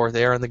teleport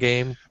there in the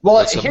game?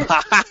 Well,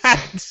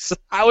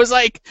 I was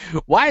like,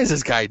 why is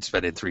this guy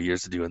spending 3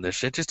 years doing this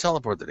shit? Just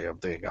teleport the damn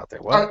thing out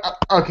there. What?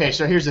 Okay,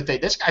 so here's the thing.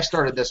 This guy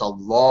started this a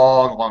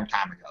long, long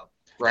time ago,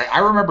 right? I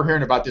remember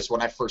hearing about this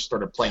when I first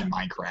started playing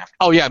Minecraft.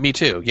 Oh, yeah, me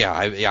too. Yeah,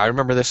 I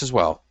remember this as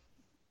well.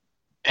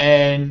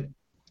 And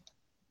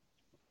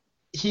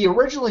he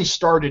originally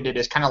started it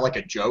as kind of like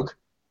a joke,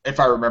 if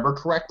I remember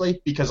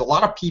correctly, because a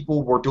lot of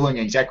people were doing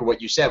exactly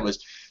what you said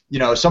was, you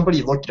know,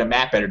 somebody looked at a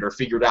map editor,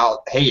 figured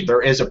out, hey,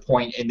 there is a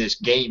point in this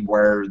game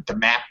where the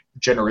map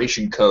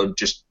generation code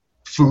just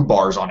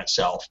foo-bars on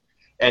itself,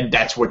 and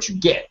that's what you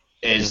get,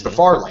 is the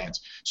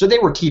Farlands. So they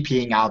were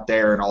TPing out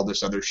there and all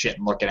this other shit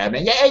and looking at it,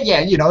 and yeah,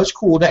 you know, it's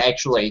cool to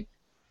actually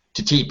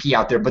to TP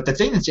out there, but the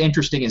thing that's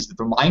interesting is that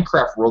the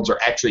Minecraft worlds are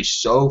actually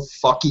so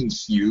fucking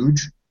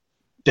huge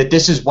that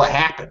this is what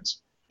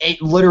happens. It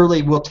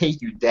literally will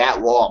take you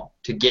that long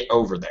to get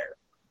over there.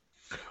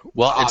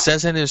 Well, it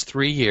says in his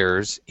 3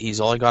 years, he's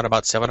only got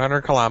about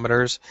 700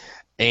 kilometers,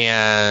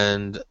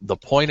 and the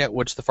point at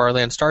which the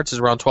Farland starts is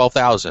around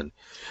 12,000.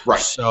 Right.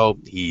 So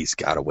he's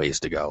got a ways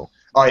to go.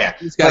 Oh yeah,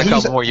 he's got a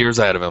couple more years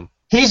ahead of him.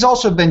 He's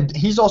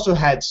also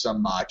had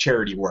some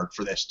charity work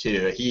for this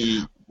too.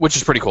 Which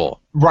is pretty cool.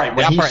 Right.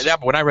 When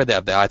I read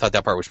that, I thought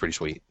that part was pretty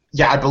sweet.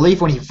 Yeah, I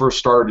believe when he first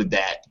started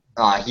that,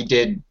 he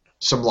did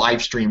some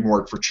live stream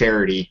work for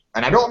charity,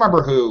 and I don't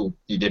remember who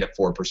he did it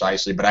for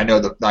precisely, but I know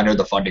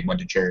the funding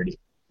went to charity.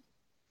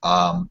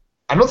 I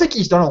don't think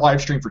he's done a live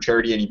stream for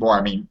charity anymore.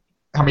 I mean,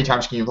 how many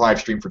times can you live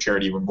stream for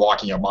charity when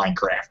walking on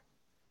Minecraft?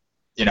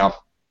 You know?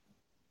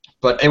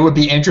 But it would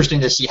be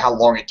interesting to see how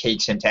long it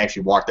takes him to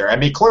actually walk there. I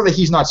mean, clearly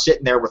he's not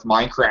sitting there with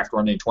Minecraft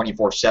running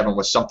 24/7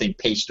 with something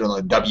pasted on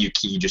the W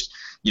key, just,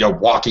 you know,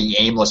 walking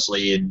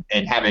aimlessly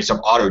and having some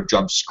auto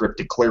jump script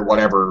to clear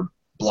whatever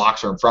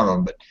blocks are in front of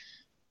him.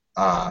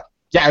 But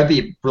yeah, it would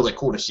be really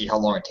cool to see how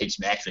long it takes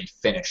him to actually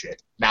finish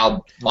it.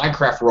 Now,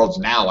 Minecraft worlds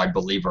now, I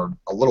believe, are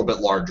a little bit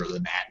larger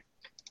than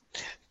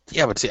that.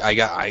 Yeah, but see, I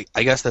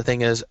guess the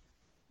thing is,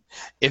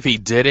 if he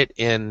did it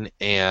in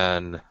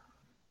an...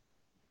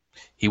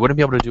 He wouldn't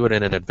be able to do it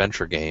in an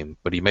adventure game,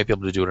 but he might be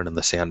able to do it in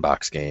the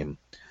sandbox game,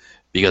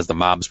 because the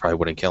mobs probably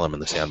wouldn't kill him in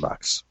the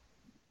sandbox.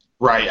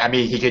 Right. I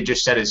mean, he could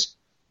just set his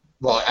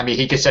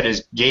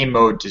game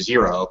mode to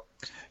 0.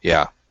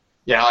 Yeah.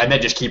 You know, and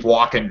then just keep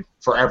walking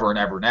forever and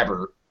ever and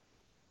ever.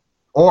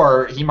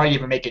 Or he might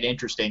even make it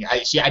interesting.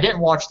 I didn't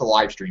watch the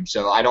live stream,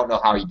 so I don't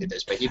know how he did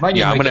this, but he might.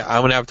 Yeah, I'm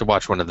gonna have to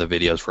watch one of the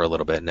videos for a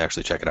little bit and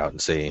actually check it out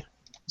and see.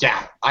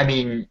 Yeah, I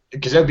mean,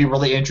 because it would be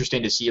really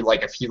interesting to see,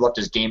 like, if he left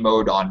his game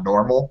mode on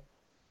normal.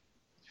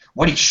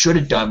 What he should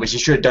have done was he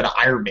should have done an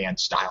Iron Man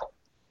style,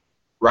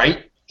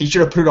 right? He should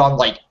have put it on,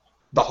 like,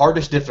 the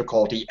hardest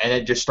difficulty and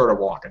then just started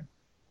walking.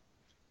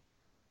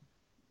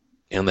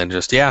 And then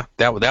just, yeah,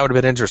 that would have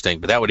been interesting,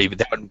 but that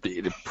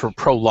would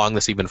prolong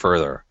this even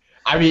further.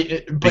 I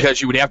mean,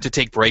 because you would have to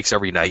take breaks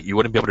every night. You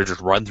wouldn't be able to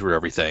just run through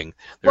everything.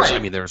 Right. I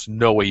mean, there's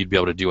no way you'd be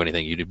able to do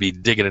anything. You'd be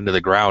digging into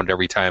the ground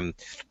every time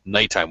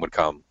nighttime would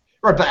come.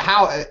 Right, but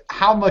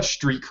how much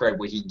street cred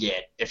would he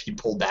get if he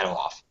pulled that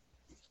off?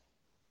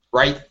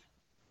 Right?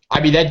 I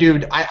mean, that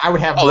dude, I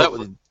would have.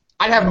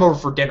 I'd have him over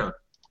for dinner.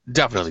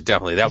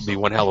 Definitely. That would be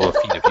one hell of a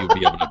feat if you would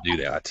be able to do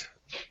that.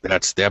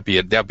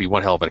 That'd be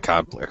one hell of an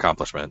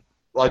accomplishment.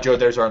 Well, Joe,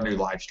 there's our new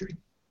live stream.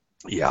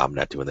 Yeah, I'm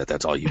not doing that.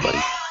 That's all you, buddy.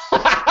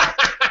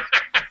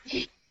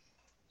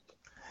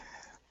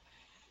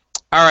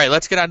 All right,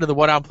 let's get on to the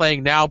What I'm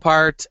Playing Now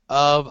part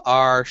of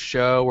our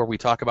show where we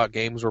talk about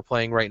games we're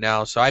playing right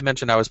now. So I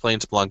mentioned I was playing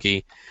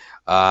Spelunky.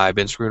 I've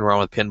been screwing around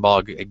with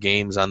pinball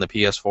games on the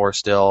PS4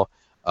 still,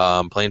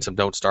 playing some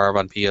Don't Starve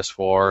on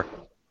PS4.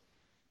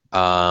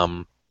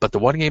 But the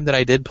one game that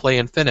I did play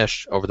and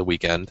finish over the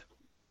weekend,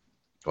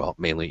 well,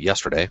 mainly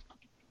yesterday,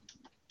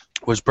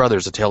 was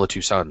Brothers: A Tale of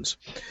Two Sons.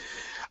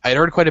 I had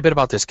heard quite a bit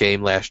about this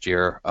game last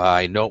year.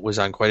 I know it was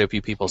on quite a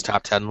few people's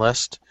top 10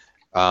 list.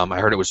 I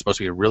heard it was supposed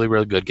to be a really,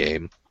 really good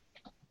game.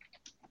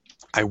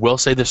 I will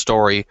say the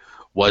story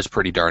was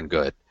pretty darn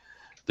good.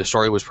 The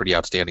story was pretty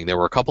outstanding. There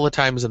were a couple of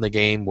times in the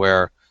game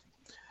where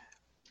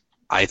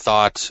I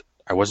thought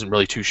I wasn't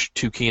really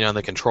too keen on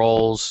the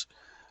controls.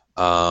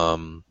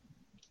 The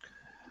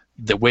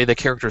way the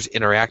characters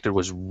interacted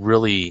was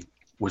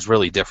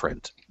really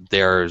different.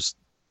 There's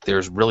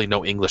really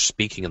no English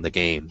speaking in the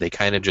game. They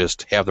kind of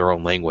just have their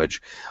own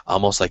language,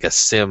 almost like a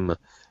sim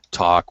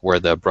talk where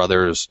the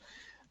brothers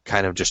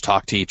kind of just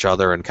talk to each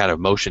other and kind of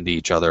motion to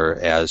each other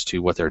as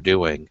to what they're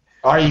doing.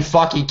 Are you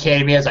fucking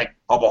kidding me? I was like,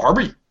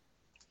 Harvey.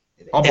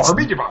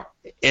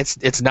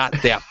 It's not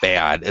that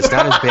bad. It's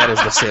not as bad as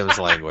the Sims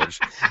language.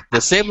 The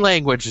Sim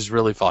language is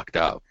really fucked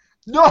up.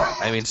 No.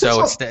 I mean,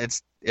 so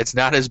it's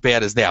not as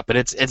bad as that, but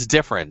it's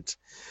different.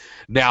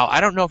 Now,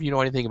 I don't know if you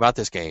know anything about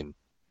this game.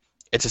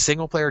 It's a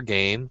single-player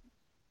game,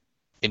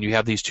 and you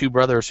have these two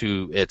brothers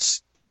who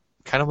it's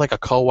kind of like a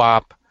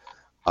co-op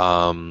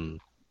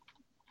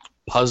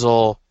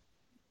puzzle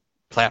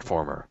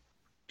platformer.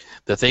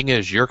 The thing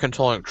is, you're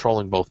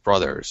controlling both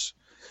brothers.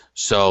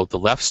 So the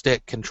left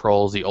stick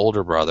controls the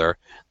older brother,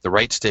 the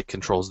right stick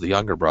controls the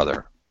younger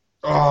brother.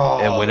 Oh.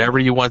 And whenever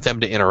you want them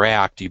to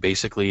interact, you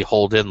basically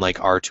hold in like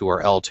R2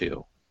 or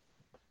L2.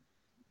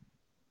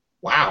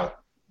 Wow.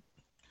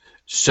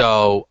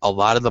 So a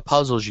lot of the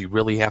puzzles, you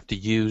really have to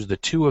use the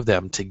two of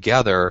them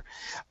together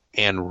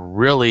and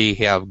really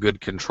have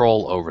good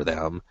control over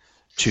them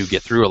to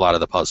get through a lot of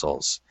the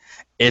puzzles.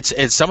 It's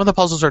some of the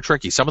puzzles are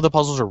tricky. Some of the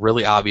puzzles are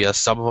really obvious.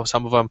 Some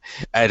of them,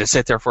 I had to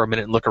sit there for a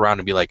minute and look around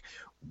and be like,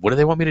 what do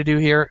they want me to do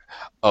here?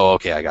 Oh,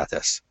 okay, I got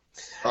this.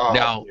 Oh,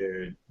 now,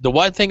 dude. The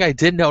one thing I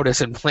did notice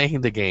in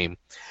playing the game,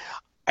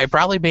 I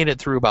probably made it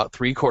through about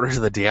 3/4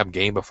 of the damn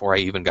game before I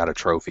even got a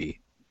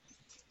trophy.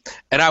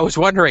 And I was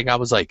wondering, I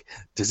was like,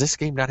 does this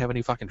game not have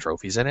any fucking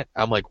trophies in it?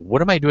 I'm like,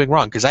 what am I doing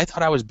wrong? Because I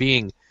thought I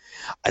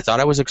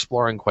was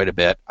exploring quite a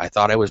bit. I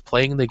thought I was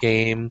playing the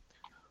game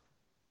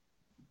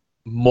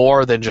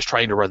more than just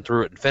trying to run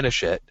through it and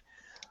finish it.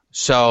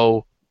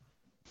 So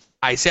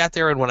I sat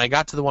there, and when I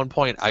got to the one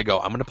point, I go,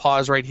 I'm going to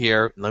pause right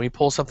here. Let me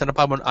pull something up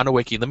on a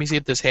wiki. Let me see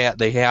if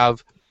they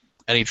have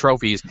any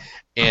trophies.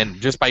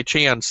 And just by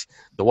chance,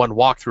 the one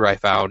walkthrough I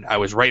found, I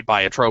was right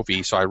by a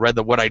trophy, so I read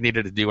what I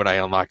needed to do, and I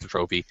unlocked the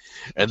trophy.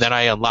 And then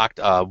I unlocked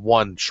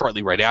one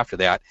shortly right after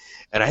that.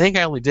 And I think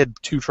I only did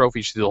 2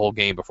 trophies through the whole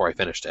game before I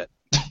finished it.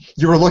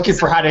 You were looking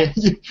for how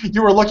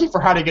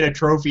to get a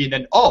trophy, and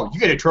then you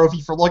get a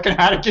trophy for looking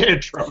how to get a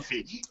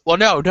trophy. Well,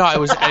 no,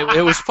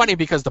 it was funny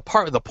because the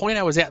point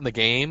I was at in the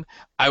game,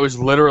 I was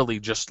literally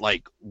just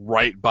like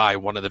right by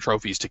one of the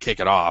trophies to kick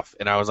it off,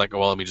 and I was like,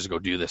 well, let me just go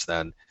do this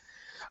then.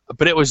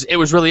 But it was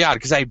really odd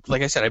because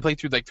like I said, I played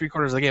through like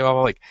 3/4 of the game. I'm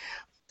like,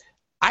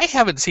 I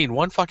haven't seen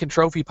one fucking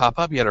trophy pop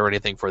up yet or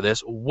anything for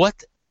this.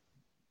 What?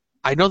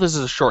 I know this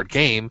is a short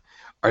game.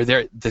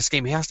 This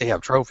game has to have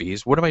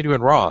trophies. What am I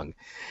doing wrong?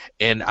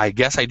 And I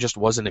guess I just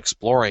wasn't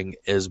exploring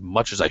as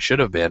much as I should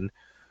have been,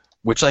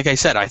 which, like I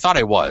said, I thought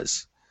I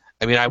was.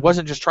 I mean, I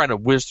wasn't just trying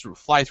to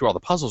fly through all the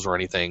puzzles or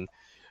anything,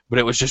 but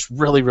it was just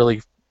really,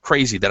 really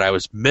crazy that I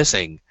was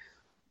missing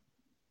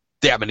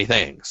that many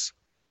things.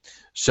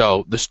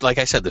 So, like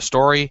I said, the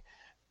story,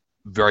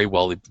 very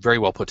well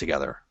put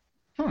together.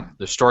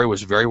 The story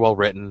was very well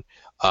written.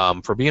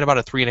 For being about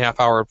a 3.5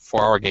 hour,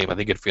 4 hour game, I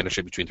think it'd finish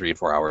it between 3 and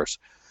 4 hours.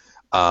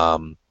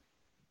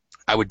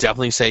 I would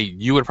definitely say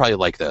you would probably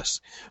like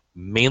this,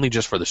 mainly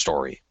just for the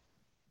story.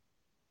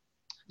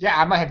 Yeah,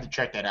 I might have to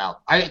check that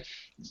out.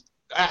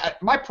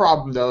 My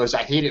problem, though, is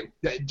I hate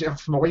it.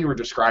 From the way you were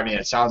describing it,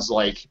 it sounds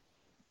like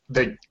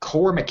the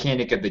core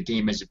mechanic of the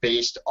game is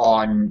based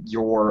on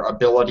your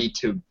ability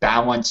to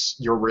balance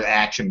your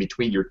reaction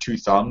between your two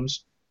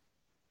thumbs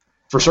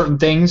for certain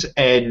things,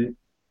 and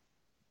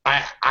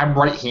I'm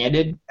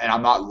right-handed, and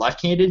I'm not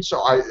left-handed,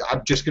 so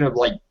I'm just going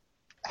to,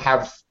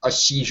 have a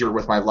seizure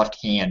with my left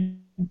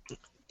hand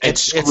and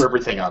screw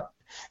everything up.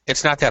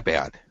 It's not that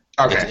bad.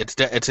 Okay.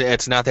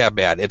 It's not that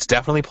bad. It's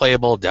definitely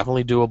playable,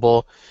 definitely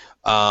doable.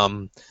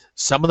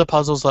 Some of the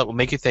puzzles that will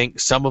make you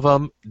think, some of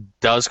them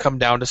does come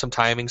down to some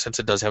timing since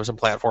it does have some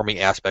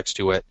platforming aspects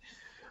to it,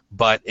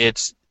 but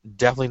it's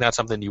definitely not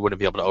something you wouldn't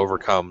be able to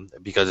overcome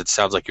because it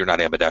sounds like you're not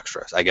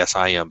ambidextrous. I guess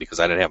I am because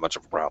I didn't have much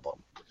of a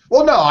problem.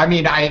 Well, no, I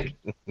mean, I've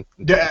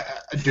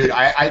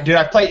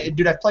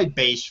played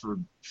bass for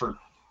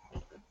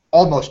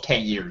almost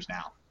 10 years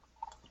now.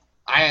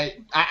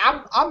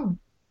 I'm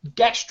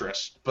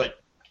dexterous, but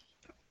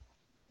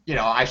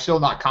I'm still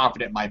not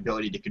confident in my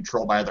ability to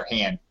control my other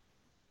hand.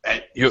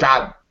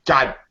 God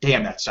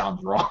damn, that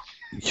sounds wrong.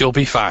 You'll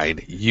be fine.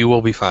 You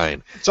will be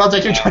fine. Sounds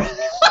like you're trying.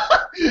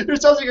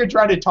 It sounds like you're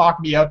trying to talk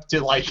me up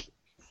to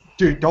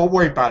dude, don't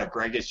worry about it,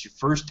 Greg. It's your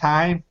first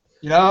time.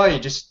 You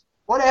just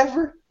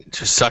Whatever.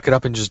 Just suck it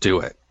up and just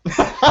do it.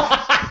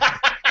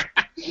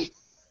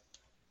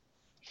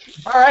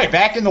 All right,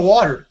 back in the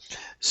water.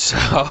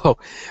 So,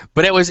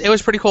 but it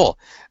was pretty cool.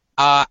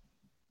 I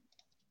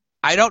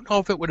don't know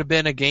if it would have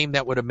been a game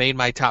that would have made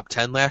my top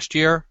 10 last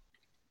year.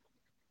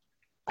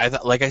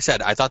 Like I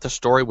said, I thought the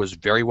story was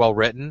very well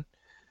written.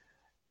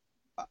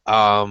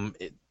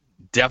 It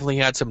definitely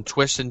had some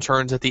twists and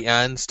turns at the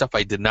end. Stuff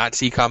I did not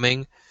see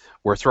coming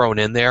were thrown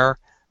in there.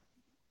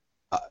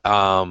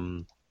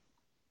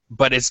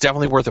 But it's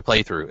definitely worth a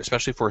playthrough,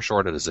 especially for as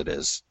short as it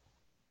is.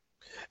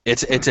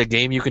 It's a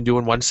game you can do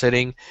in one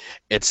sitting.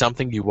 It's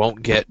something you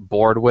won't get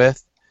bored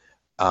with.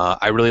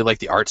 I really like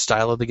the art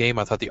style of the game.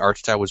 I thought the art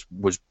style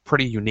was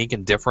pretty unique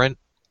and different.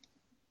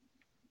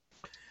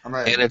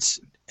 Right.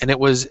 And it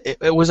was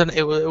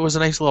a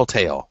nice little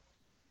tale.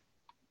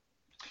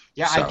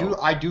 Yeah, So,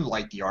 I do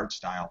like the art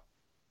style.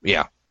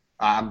 Yeah.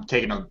 I'm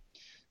taking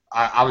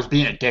I was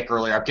being a dick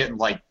earlier. I'm getting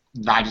like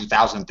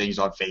 90,000 things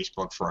on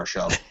Facebook for our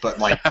show, but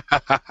like,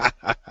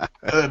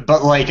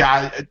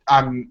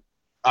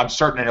 I'm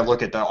starting to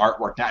look at the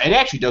artwork now. It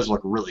actually does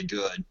look really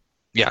good.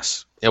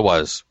 Yes, it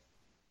was.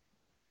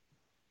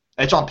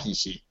 It's on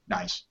PC.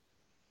 Nice.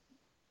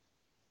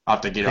 I'll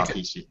have to get it on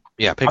PC.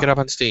 Yeah, pick it up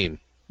on Steam.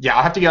 Yeah,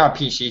 I'll have to get it on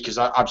PC because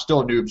I'm still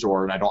a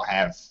noobzor and I don't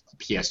have a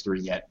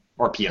PS3 yet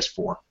or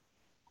PS4.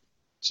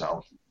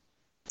 So.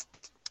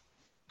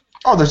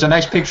 Oh, there's a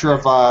nice picture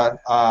of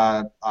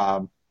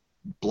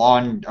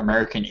blonde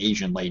American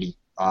Asian lady.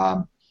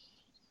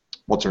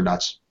 What's her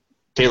nuts?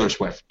 Taylor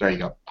Swift. There you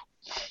go.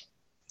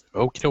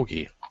 Okie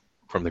dokie.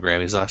 From the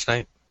Grammys last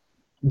night?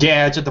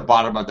 Yeah, it's at the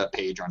bottom of the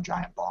page on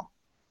Giant Bomb.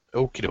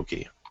 Okie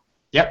dokie.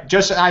 Yep,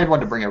 I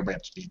wanted to bring everybody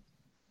up to speed.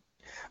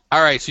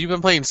 All right, so you've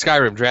been playing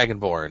Skyrim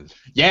Dragonborn.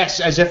 Yes,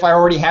 as if I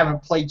already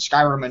haven't played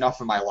Skyrim enough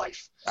in my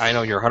life. I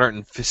know you're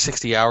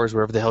 160 hours,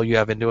 wherever the hell you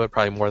have into it,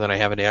 probably more than I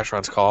have into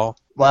Asheron's Call.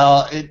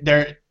 Well,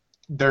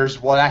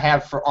 there's what I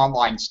have for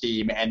online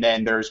Steam, and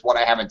then there's what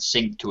I haven't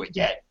synced to it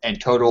yet.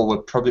 And total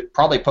would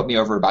probably put me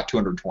over about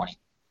 220.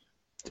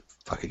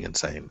 Fucking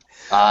insane.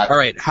 All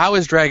right, how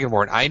is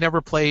Dragonborn? I never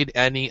played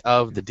any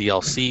of the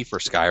DLC for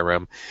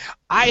Skyrim.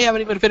 I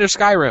haven't even finished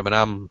Skyrim, and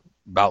I'm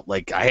about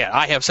like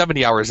I have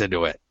 70 hours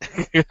into it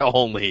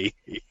only.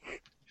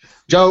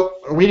 Joe,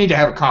 we need to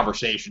have a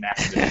conversation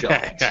after the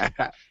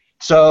show.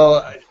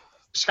 So,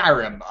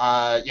 Skyrim,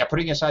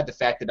 putting aside the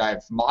fact that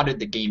I've modded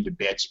the game to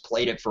bits,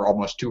 played it for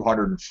almost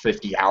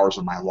 250 hours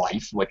of my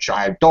life, which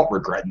I don't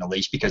regret in the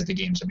least because the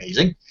game's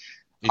amazing.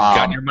 You've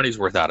gotten your money's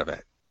worth out of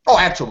it. Oh,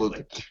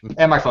 absolutely.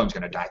 And my phone's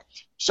going to die.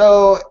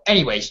 So,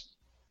 anyways,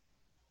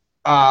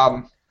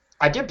 I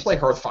did play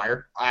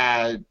Hearthfire.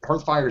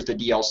 Hearthfire is the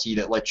DLC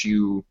that lets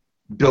you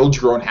build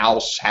your own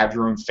house, have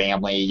your own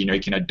family. You know,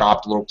 you can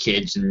adopt little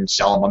kids and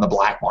sell them on the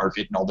black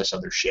market and all this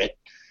other shit.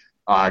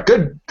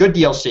 Good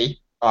DLC.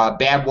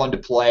 Bad one to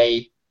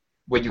play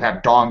when you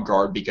have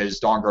Dawnguard, because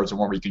Dawnguard's the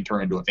one where you can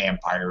turn into a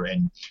vampire,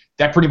 and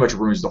that pretty much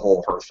ruins the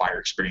whole Hearthfire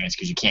experience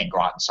because you can't go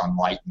out in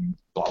sunlight and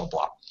blah,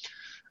 blah,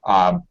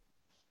 blah.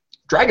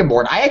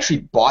 Dragonborn, I actually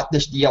bought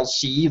this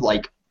DLC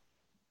like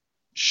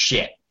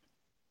shit.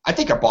 I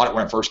think I bought it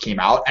when it first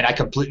came out, and I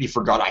completely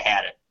forgot I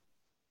had it.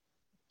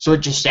 So it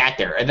just sat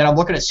there. And then I'm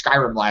looking at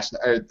Skyrim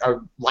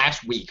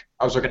last week.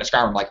 I was looking at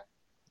Skyrim like,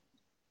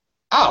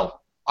 oh,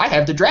 I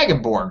have the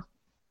Dragonborn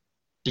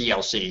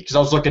DLC. Because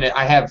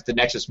I have the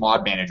Nexus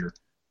Mod Manager.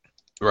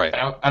 Right.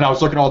 And I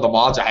was looking at all the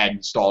mods I had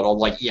installed, all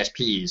like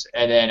ESPs.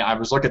 And then I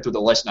was looking through the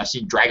list, and I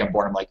seen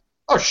Dragonborn. I'm like,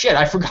 oh, shit,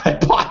 I forgot I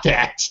bought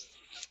that.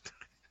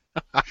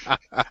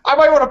 I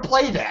might want to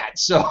play that.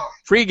 So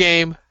free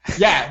game.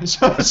 Yeah.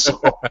 So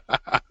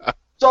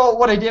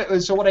what I did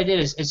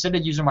is instead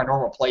of using my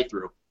normal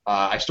playthrough,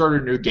 I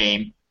started a new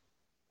game.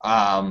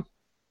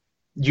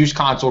 Used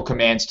console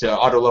commands to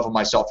auto level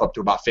myself up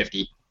to about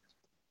 50,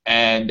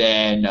 and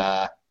then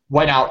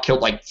went out, killed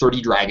like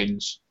 30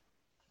 dragons,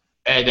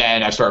 and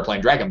then I started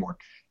playing Dragonborn.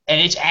 And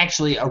it's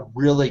actually a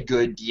really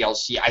good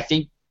DLC. I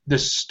think the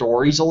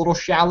story's a little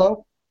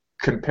shallow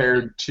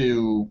compared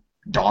to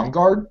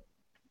Dawnguard.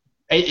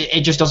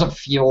 It just doesn't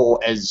feel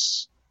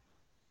as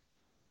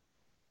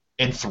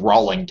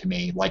enthralling to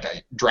me.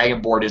 Like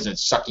Dragonborn isn't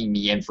sucking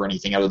me in for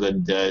anything other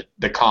than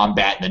the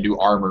combat and the new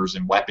armors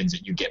and weapons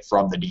that you get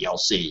from the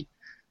DLC.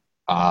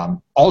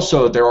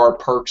 Also, there are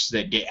perks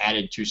that get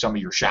added to some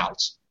of your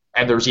shouts,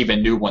 and there's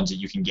even new ones that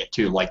you can get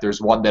too. Like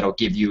there's one that'll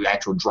give you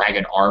actual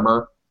dragon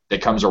armor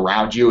that comes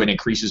around you and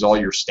increases all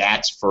your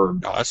stats for.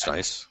 Oh, that's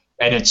nice.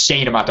 An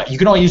insane amount of. You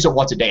can only use it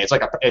once a day. It's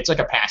like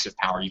a passive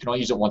power. You can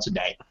only use it once a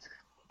day.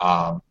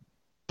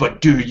 But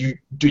dude,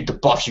 the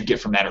buffs you get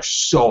from that are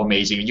so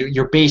amazing.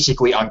 You're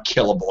basically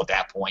unkillable at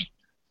that point.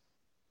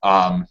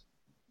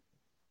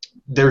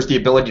 There's the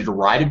ability to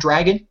ride a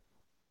dragon,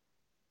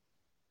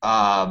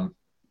 but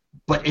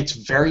it's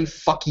very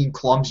fucking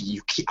clumsy.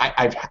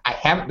 I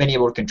haven't been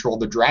able to control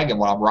the dragon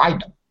when I'm riding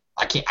him.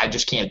 I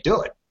just can't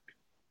do it.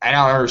 I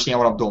don't understand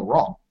what I'm doing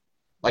wrong.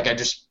 Like I'm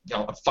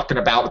fucking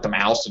about with the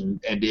mouse and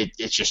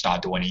it's just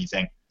not doing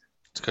anything.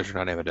 It's because you're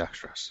not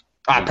ambidextrous.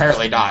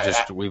 Apparently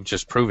not. We've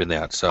just proven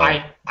that. So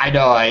I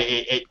know.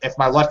 If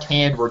my left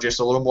hand were just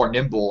a little more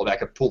nimble, I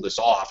could pull this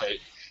off.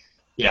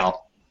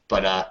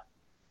 But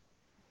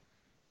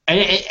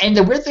and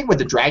the weird thing with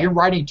the dragon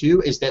riding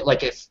too is that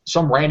like if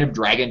some random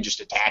dragon just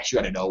attacks you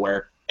out of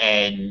nowhere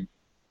and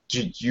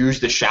you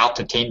use the shout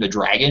to tame the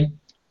dragon,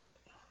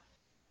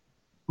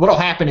 what'll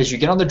happen is you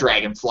get on the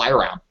dragon, fly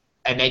around,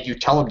 and then you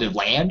tell him to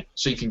land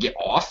so you can get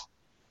off.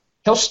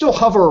 He'll still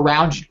hover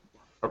around you,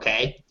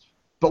 okay?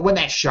 But when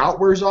that shout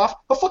wears off,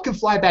 he'll fucking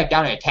fly back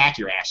down and attack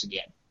your ass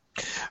again.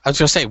 I was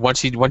gonna say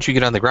once you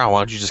get on the ground, why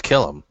don't you just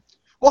kill him?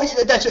 Well,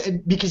 that's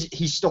because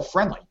he's still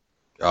friendly.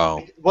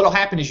 Oh. What'll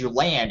happen is you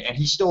land, and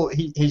he's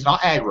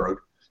not aggroed.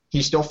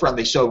 He's still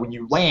friendly. So when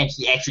you land,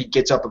 he actually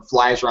gets up and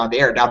flies around the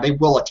air. Now they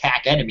will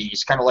attack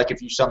enemies, kind of like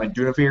if you summon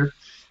Dunavir.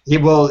 He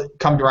will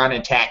come around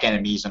and attack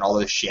enemies and all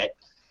this shit.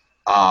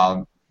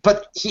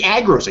 But he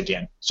aggroes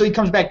again, so he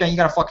comes back down. You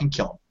gotta fucking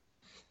kill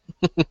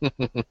him.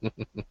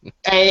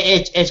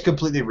 It's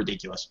completely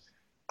ridiculous.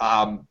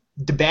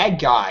 The bad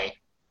guy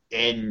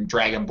in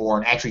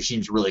Dragonborn actually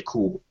seems really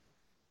cool.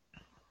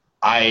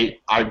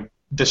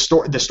 The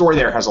story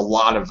there has a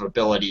lot of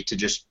ability to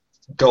just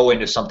go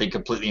into something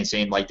completely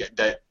insane. Like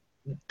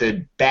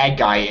the bad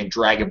guy in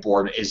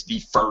Dragonborn is the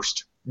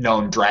first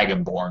known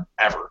Dragonborn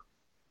ever.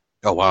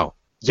 Oh wow.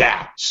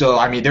 Yeah. So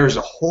I mean, there's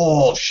a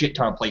whole shit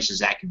ton of places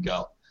that can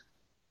go.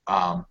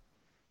 But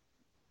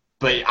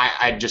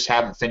I just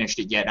haven't finished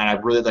it yet, and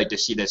I'd really like to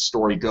see this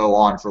story go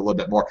on for a little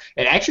bit more.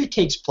 It actually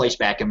takes place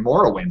back in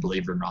Morrowind,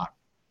 believe it or not.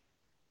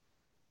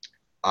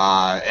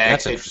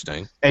 That's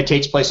interesting. It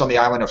takes place on the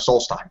island of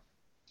Solstheim.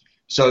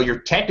 So you're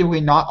technically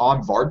not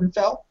on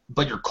Vardenfell,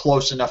 but you're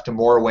close enough to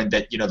Morrowind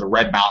that, the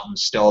Red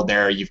Mountain's still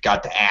there. You've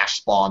got the ash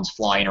spawns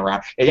flying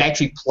around. It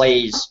actually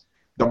plays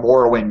the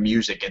Morrowind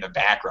music in the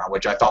background,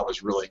 which I thought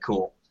was really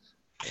cool.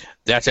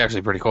 That's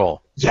actually pretty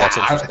cool. Yeah,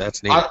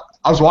 that's neat.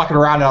 I was walking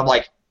around and I'm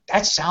like,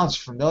 that sounds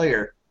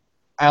familiar.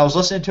 I was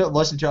listening to it.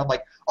 I'm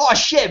like, oh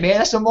shit, man,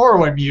 that's the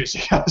Morrowind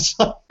music. I was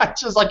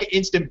just like an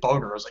instant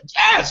boner. I was like,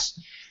 yes!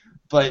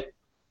 But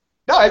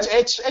no,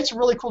 it's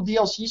really cool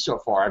DLC so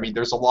far. I mean,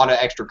 there's a lot of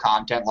extra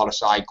content, a lot of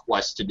side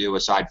quests to do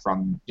aside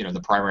from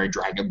the primary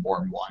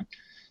Dragonborn one,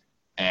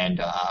 and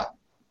I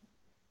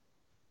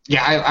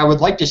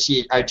would like to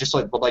see. I just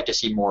would like to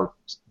see more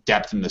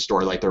depth in the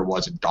story, like there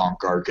was in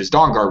Dawnguard, because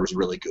Dawnguard was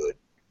really good,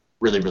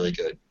 really really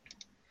good.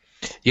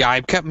 Yeah, I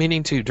kept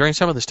meaning to during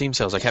some of the Steam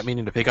sales. I kept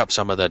meaning to pick up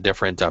some of the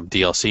different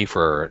DLC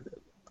for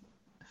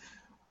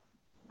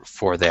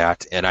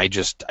that, and I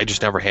just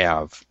never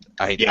have.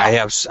 I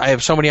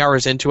have so many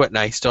hours into it, and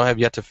I still have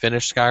yet to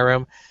finish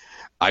Skyrim.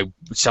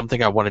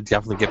 Something I want to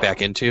definitely get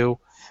back into.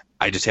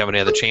 I just haven't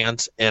had the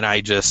chance, and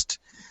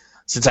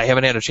since I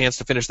haven't had a chance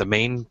to finish the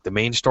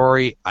main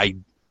story, I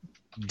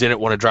didn't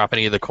want to drop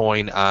any of the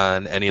coin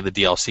on any of the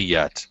DLC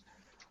yet.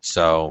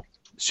 So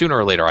sooner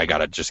or later, I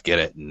gotta just get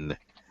it and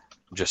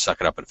just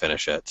suck it up and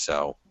finish it.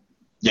 So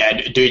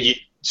yeah, dude,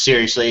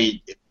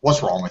 seriously,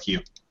 what's wrong with you?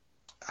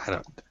 I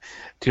don't.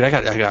 Dude, I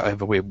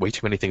have way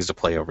too many things to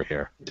play over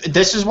here.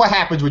 This is what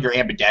happens when you're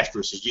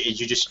ambidextrous. Is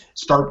you just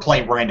start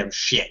playing random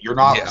shit. You're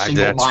not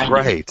single-minded. That's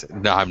right.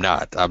 No, I'm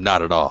not. I'm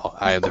not at all.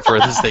 I am the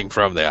furthest thing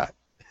from that.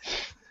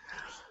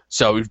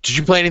 So, did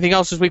you play anything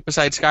else this week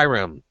besides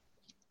Skyrim?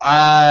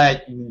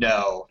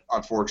 No,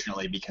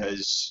 unfortunately,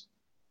 because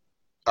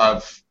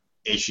of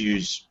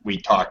issues we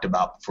talked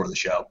about before the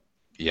show.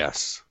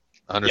 Yes,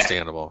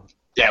 understandable.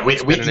 Yeah,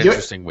 it's been an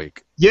interesting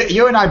week.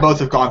 You and I both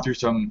have gone through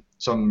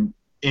some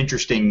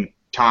interesting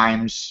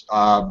times.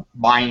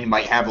 Mine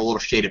might have a little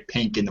shade of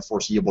pink in the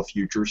foreseeable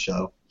future,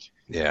 so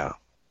yeah,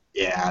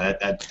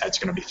 that's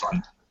going to be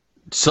fun.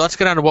 So let's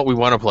get on to what we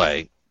want to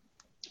play.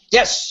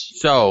 Yes.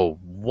 So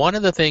one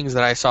of the things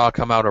that I saw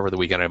come out over the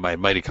weekend, it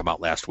might have come out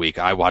last week.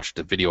 I watched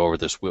a video over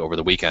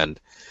the weekend.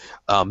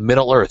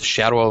 Middle Earth: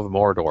 Shadow of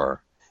Mordor.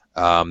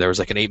 There was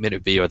like an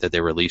 8-minute video that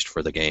they released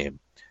for the game.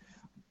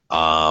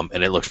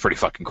 And it looks pretty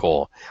fucking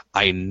cool.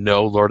 I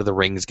know Lord of the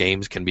Rings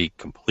games can be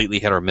completely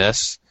hit or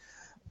miss.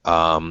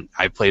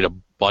 I played a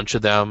bunch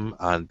of them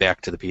on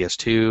back to the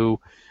PS2.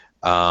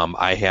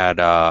 I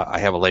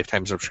have a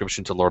lifetime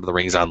subscription to Lord of the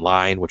Rings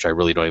Online, which I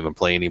really don't even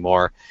play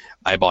anymore.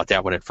 I bought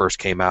that when it first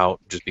came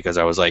out just because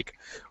I was like,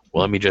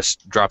 well, let me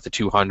just drop the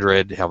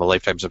 $200, have a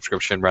lifetime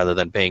subscription rather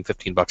than paying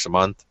 $15 a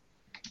month.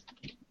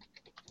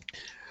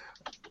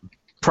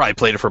 Probably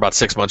played it for about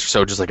 6 months or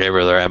so, just like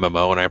every other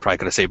MMO, and I probably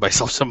could have saved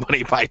myself some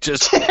money by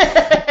just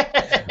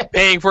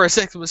paying for a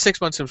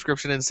 6-month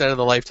subscription instead of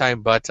the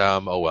lifetime, but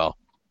oh well.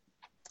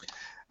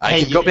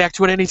 I can go back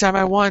to it anytime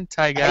I want,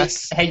 I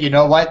guess. Hey, you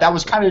know what? That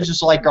was kind of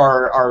just like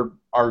our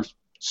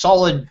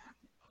solid,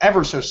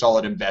 ever so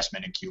solid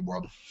investment in Cube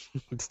World.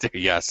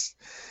 Yes,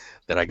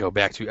 that I go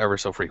back to ever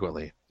so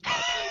frequently.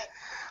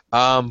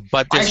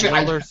 But this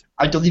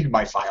I deleted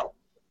my file.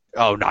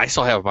 Oh no, I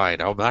still have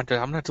mine. I'm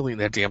not deleting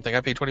that damn thing.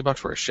 I paid $20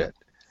 for a shit.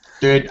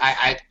 Dude,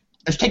 I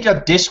was taking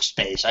up disk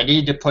space. I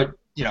needed to put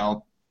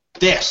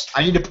this.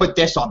 I need to put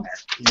this on there.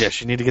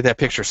 Yes, you need to get that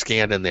picture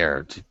scanned in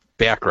there.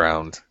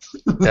 Background.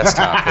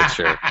 Desktop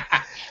picture.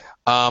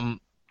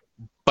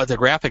 But the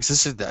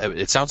graphics,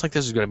 it sounds like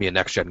this is going to be a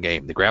next-gen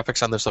game. The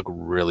graphics on this look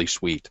really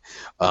sweet.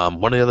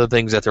 One of the other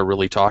things that they're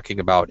really talking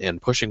about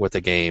and pushing with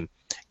the game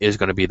is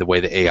going to be the way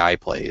the AI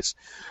plays.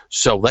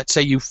 So let's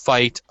say you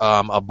fight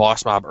a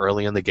boss mob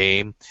early in the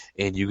game,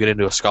 and you get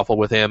into a scuffle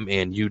with him,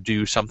 and you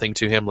do something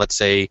to him. Let's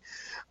say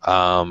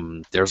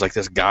there's like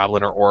this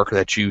goblin or orc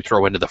that you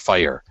throw into the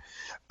fire.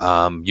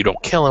 You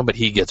don't kill him, but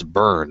he gets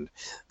burned.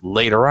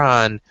 Later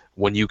on,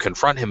 when you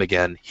confront him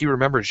again, he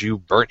remembers you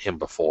burnt him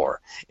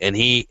before, and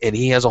he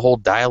has a whole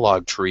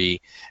dialogue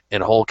tree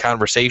and a whole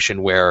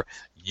conversation where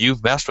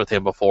you've messed with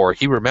him before.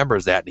 He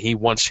remembers that, and he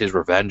wants his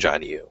revenge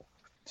on you.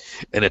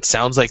 And it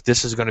sounds like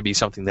this is going to be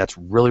something that's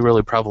really,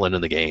 really prevalent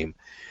in the game,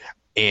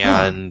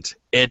 and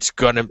it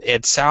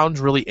sounds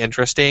really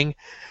interesting.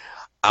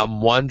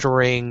 I'm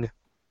wondering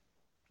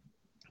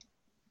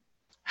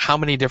how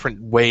many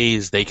different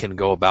ways they can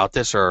go about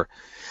this, or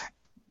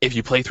if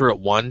you play through it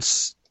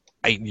once,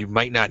 you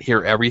might not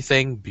hear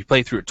everything. If you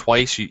play through it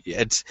twice,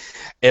 it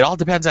all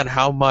depends on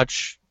how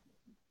much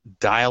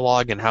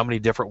dialogue and how many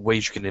different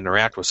ways you can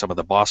interact with some of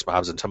the boss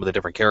mobs and some of the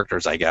different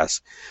characters, I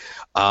guess.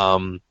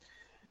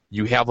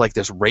 You have like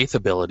this wraith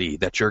ability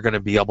that you're going to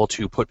be able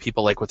to put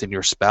people like within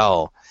your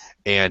spell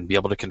and be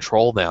able to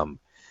control them.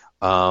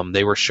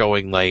 They were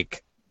showing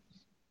like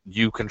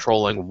you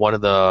controlling one of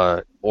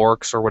the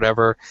orcs or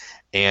whatever,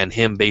 and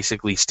him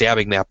basically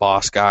stabbing that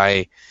boss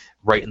guy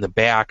right in the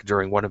back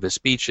during one of his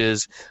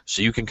speeches,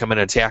 so you can come in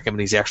and attack him,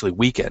 and he's actually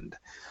weakened.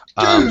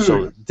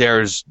 So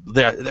there's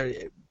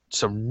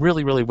some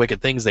really, really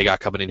wicked things they got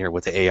coming in here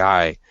with the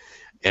AI,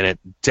 and it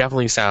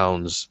definitely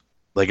sounds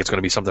like it's going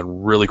to be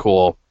something really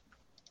cool.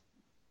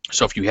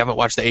 So if you haven't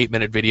watched the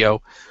 8-minute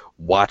video,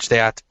 watch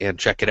that and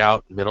check it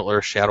out,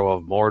 Middle-earth: Shadow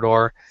of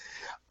Mordor.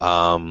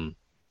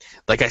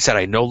 Like I said,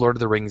 I know Lord of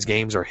the Rings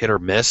games are hit or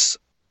miss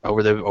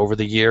over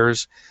the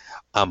years.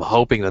 I'm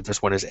hoping that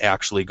this one is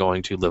actually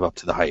going to live up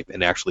to the hype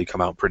and actually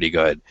come out pretty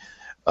good.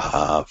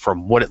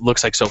 From what it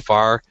looks like so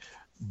far,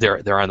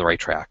 they're on the right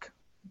track.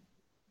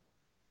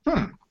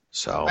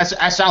 So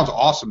that sounds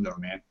awesome, though,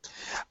 man.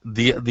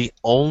 The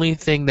only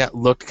thing that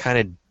looked kind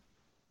of,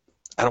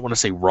 I don't want to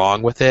say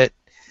wrong with it,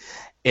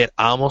 it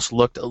almost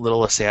looked a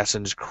little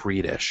Assassin's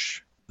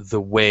Creed-ish.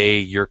 The way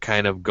you're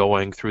kind of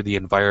going through the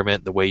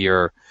environment, the way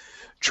you're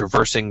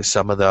traversing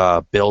some of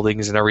the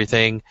buildings and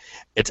everything,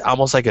 it's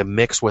almost like a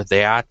mix with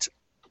that,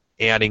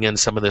 adding in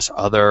some of this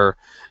other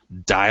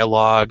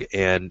dialogue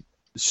and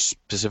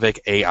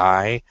specific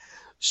AI.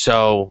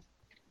 So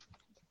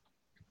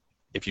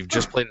if you've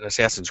just played an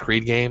Assassin's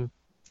Creed game,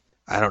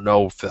 I don't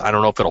know if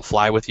it'll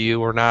fly with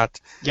you or not.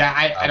 Yeah,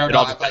 I don't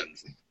know.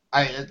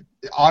 I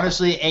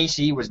honestly,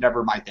 AC was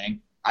never my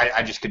thing.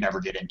 I just could never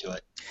get into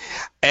it.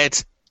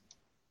 It's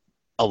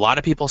a lot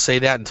of people say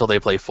that until they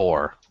play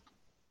 4.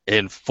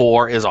 And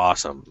 4 is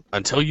awesome.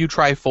 Until you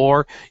try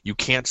 4, you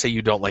can't say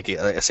you don't like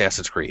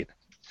Assassin's Creed.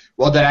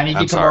 Well, then I need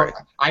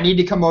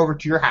to come over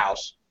to your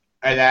house,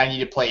 and then I need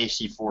to play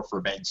AC4 for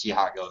a bit and see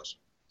how it goes.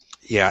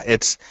 Yeah,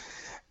 it's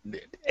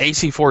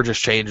AC4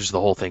 just changes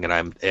the whole thing,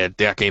 and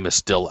that game is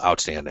still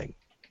outstanding.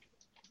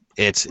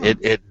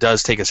 It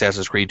does take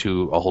Assassin's Creed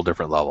to a whole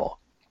different level.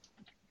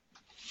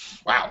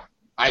 Wow.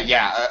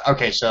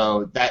 Okay,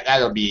 so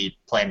that'll be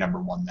plan number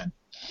 1 then.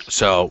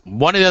 So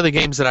one of the other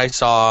games that I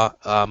saw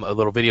a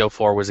little video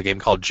for was a game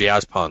called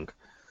Jazzpunk,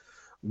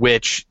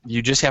 which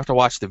you just have to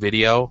watch the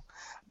video.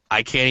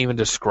 I can't even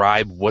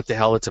describe what the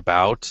hell it's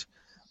about.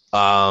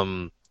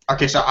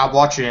 Okay, so I'm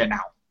watching it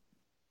now.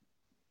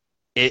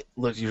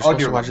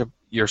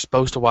 You're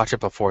supposed to watch it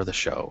before the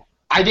show.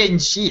 I didn't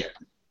see it.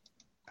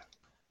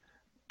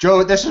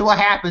 Joe, this is what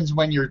happens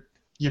when you're,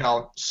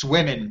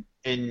 swimming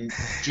in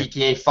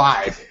GTA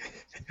 5.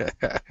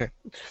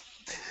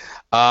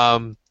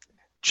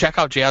 Check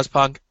out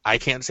Jazzpunk. I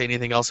can't say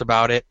anything else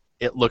about it.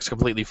 It looks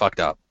completely fucked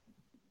up.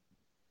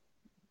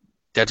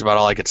 That's about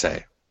all I could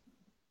say.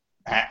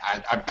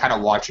 I'm kind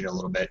of watching it a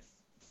little bit.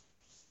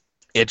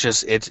 It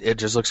just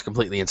looks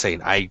completely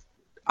insane. I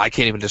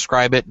can't even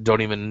describe it.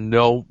 Don't even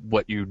know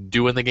what you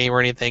do in the game or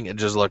anything. It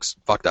just looks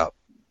fucked up.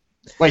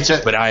 Wait, so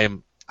but I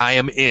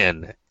am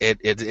in.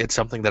 It's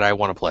something that I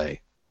want to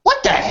play.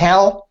 What the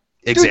hell?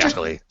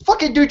 Exactly.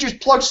 Fucking dude just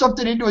plugged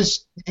something into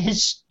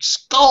his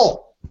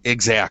skull.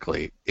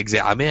 Exactly.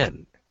 I'm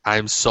in.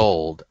 I'm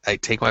sold. I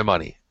take my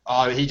money.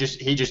 Oh, he just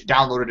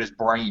downloaded his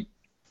brain.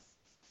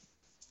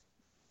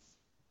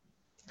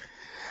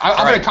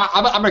 I'm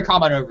gonna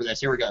comment over this.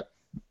 Here we go.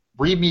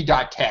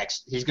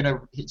 Readme.text. He's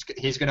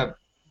gonna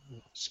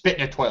spit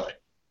in a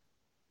toilet.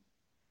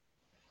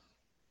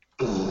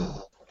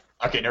 Ugh.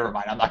 Okay, never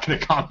mind. I'm not gonna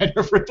comment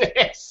over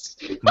this.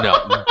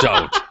 No,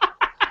 don't.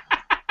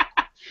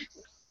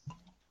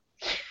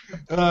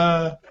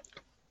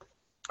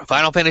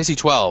 Final Fantasy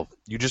 12.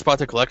 You just bought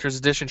the collector's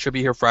edition. Should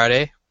be here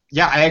Friday.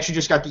 Yeah, I actually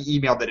just got the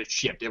email that it's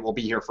shipped. It will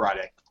be here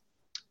Friday.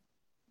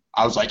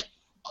 I was like,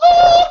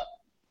 oh!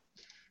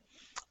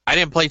 I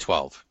didn't play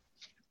 12.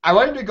 I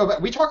wanted to go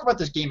back. We talk about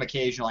this game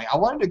occasionally. I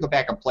wanted to go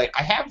back and play it.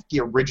 I have the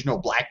original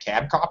Black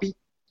Tab copy.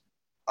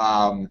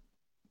 But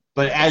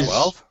as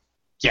 12?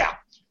 Yeah.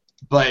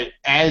 But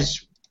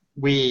as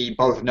we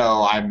both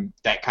know I'm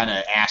that kind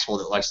of asshole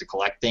that likes to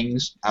collect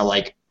things. I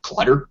like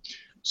clutter.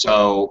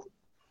 So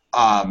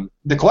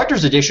the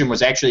collector's edition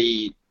was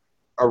actually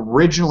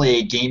originally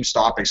a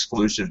GameStop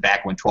exclusive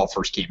back when 12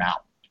 first came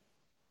out.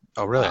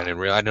 Oh, really? I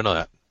didn't know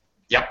that.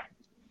 Yep.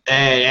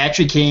 And it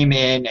actually came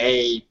in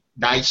a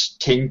nice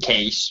tin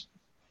case.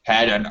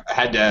 Had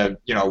a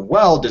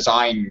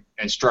well-designed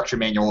instruction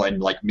manual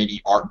and like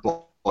mini art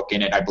book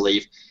in it, I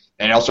believe.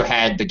 And it also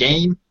had the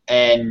game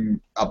and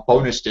a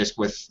bonus disc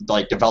with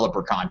like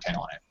developer content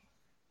on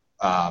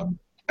it.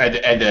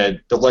 And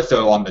the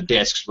litho on the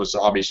discs was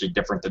obviously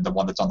different than the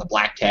one that's on the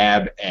black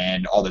tab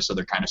and all this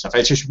other kind of stuff.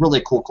 It's just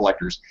really cool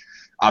collectors.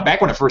 Back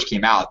when it first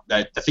came out,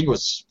 the thing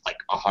was like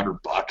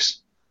 $100,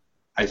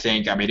 I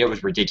think. I mean, it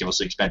was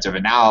ridiculously expensive,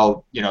 and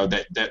now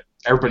that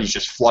everybody's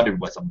just flooded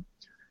with them.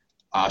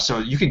 So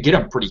you can get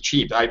them pretty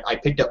cheap. I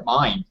picked up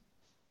mine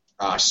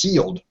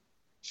sealed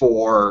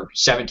for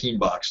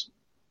 $17.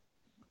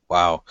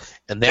 Wow,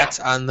 and that's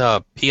on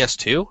the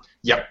PS2?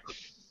 Yep.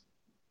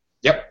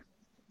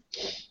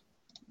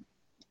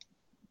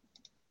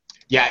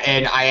 Yeah,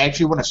 and I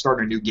actually want to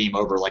start a new game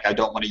over. Like, I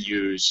don't want to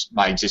use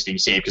my existing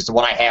save because the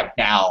one I have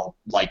now,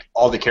 like,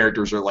 all the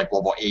characters are like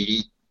level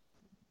 80.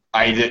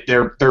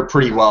 They're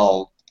pretty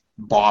well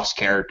boss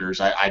characters.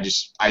 I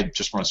just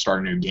want to start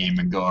a new game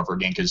and go over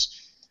again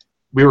because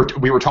we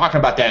were talking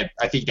about that.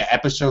 I think the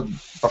episode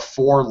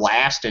before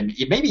last, and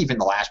maybe even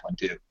the last one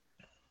too.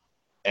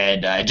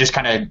 And it just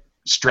kind of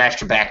scratched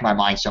the back of my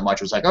mind so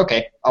much. I was like,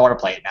 okay, I want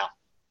to play it now.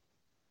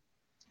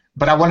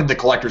 But I wanted the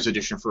collector's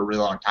edition for a really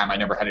long time. I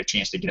never had a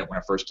chance to get it when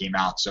it first came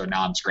out, so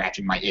now I'm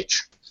scratching my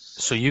itch.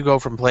 So you go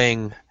from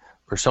playing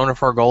Persona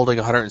 4 Golden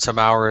 100 and some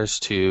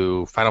hours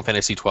to Final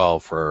Fantasy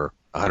 12 for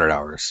 100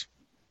 hours.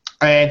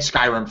 And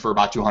Skyrim for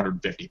about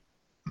 250.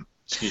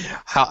 Excuse me.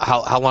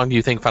 How long do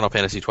you think Final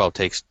Fantasy 12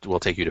 will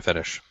take you to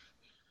finish?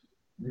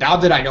 Now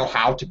that I know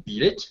how to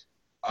beat it,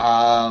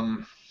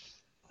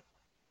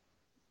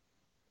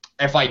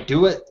 if I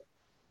do it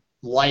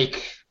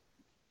like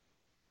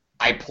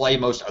I play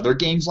most other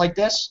games like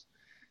this,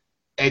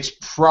 it's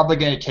probably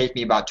going to take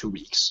me about 2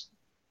 weeks.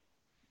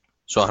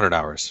 So 100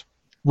 hours.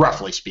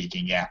 Roughly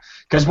speaking, yeah.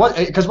 Because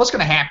what's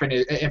going to happen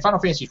is, in Final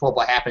Fantasy XII,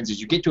 what happens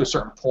is you get to a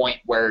certain point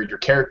where your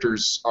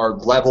characters are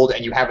leveled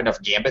and you have enough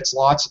gambit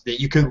slots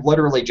that you can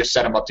literally just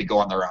set them up to go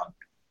on their own.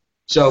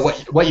 So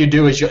what you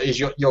do is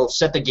you'll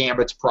set the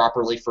gambits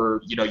properly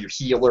for your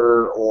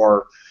healer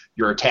or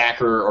your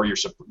attacker or your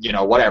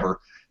whatever,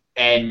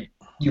 and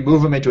you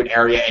move them into an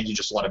area and you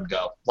just let them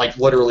go. Like,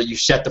 literally, you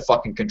set the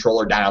fucking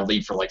controller down and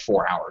leave for like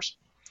 4 hours.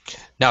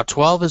 Now,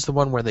 12 is the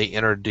one where they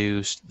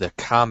introduced the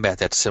combat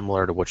that's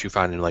similar to what you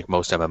find in like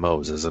most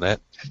MMOs, isn't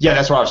it? Yeah,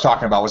 that's what I was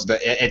talking about.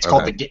 It's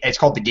called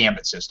the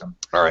Gambit system.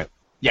 All right.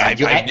 Yeah, I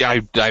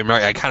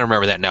kind of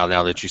remember that now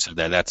that you said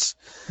that.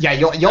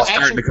 You'll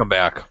starting to come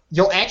back.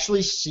 You'll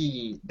actually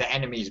see the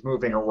enemies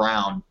moving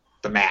around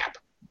the map,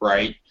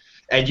 right?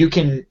 And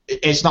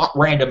it's not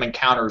random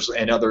encounters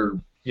and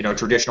other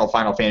traditional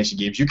Final Fantasy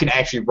games. You can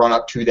actually run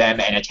up to them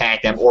and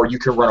attack them, or you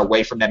can run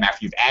away from them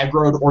after you've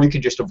aggroed, or you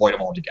can just avoid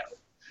them altogether.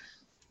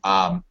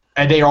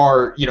 And they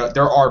are,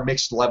 there are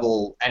mixed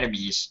level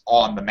enemies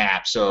on the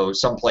map. So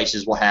some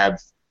places will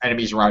have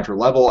enemies around your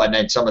level, and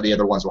then some of the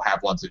other ones will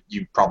have ones that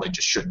you probably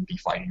just shouldn't be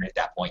fighting at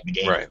that point in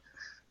the game. Right.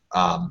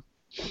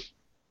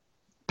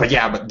 But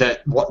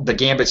the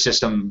Gambit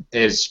system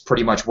is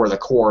pretty much where the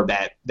core of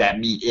that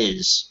meat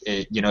is.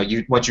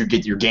 Once you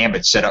get your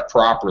Gambit set up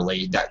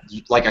properly,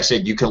 like I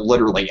said, you can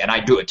literally, and I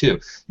do it too,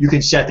 you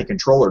can set the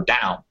controller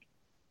down,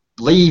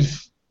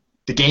 leave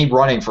the game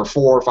running for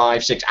 4,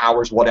 5, 6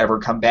 hours, whatever,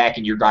 come back,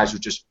 and your guys are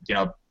just,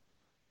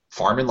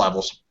 farming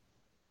levels.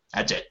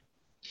 That's it.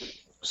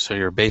 So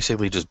you're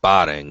basically just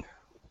botting.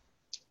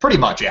 Pretty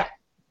much, yeah.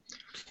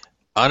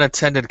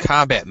 Unattended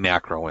combat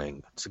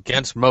macroing. It's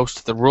against most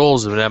of the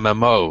rules of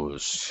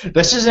MMOs.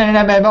 This isn't an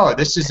MMO.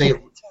 This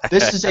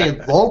is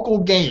a local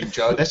game,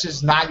 Joe. This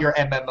is not your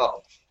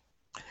MMO.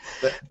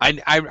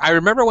 I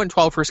remember when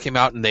 12 first came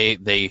out and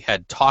they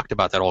had talked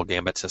about that whole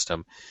Gambit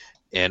system,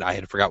 and I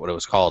had forgot what it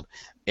was called.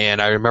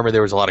 And I remember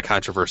there was a lot of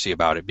controversy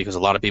about it because a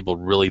lot of people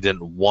really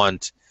didn't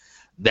want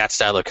that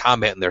style of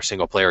combat in their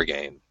single-player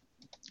game.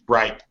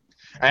 Right.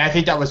 And I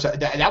think that was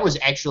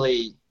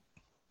actually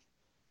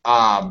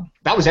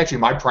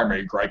my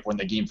primary gripe when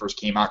the game first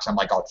came out, because I'm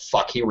like, oh,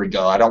 fuck, here we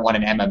go. I don't want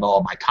an MMO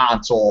on my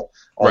console,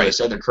 all this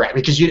other crap.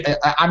 Because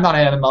I'm not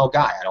an MMO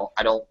guy.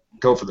 I don't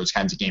go for those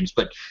kinds of games.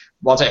 But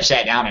once I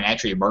sat down and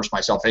actually immersed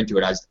myself into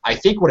it, I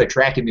think what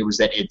attracted me was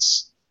that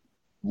it's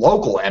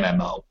local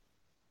MMO,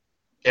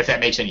 if that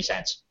makes any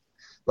sense.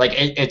 Like,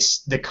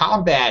 it's the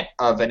combat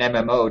of an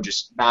MMO,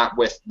 just not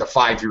with the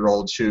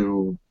 5-year-olds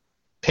who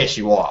piss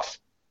you off.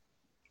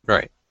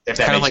 Right. If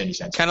that makes any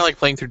sense. Kind of like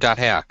playing through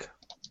 .hack.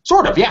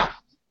 Sort of, yeah.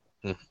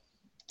 Yeah.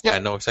 I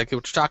know exactly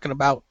what you're talking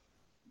about.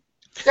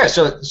 Yeah,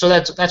 so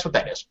that's what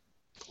that is.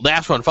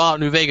 Last one, Fallout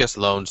New Vegas,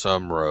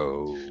 Lonesome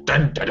Road.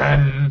 Dun, dun,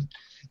 dun.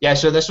 Yeah,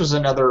 so this was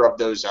another of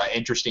those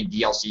interesting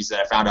DLCs that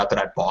I found out that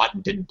I bought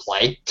and didn't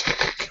play.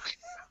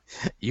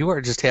 You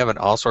are just having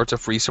all sorts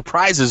of free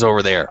surprises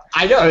over there.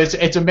 I know,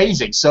 it's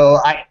amazing. So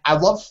I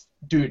love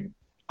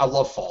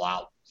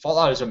Fallout.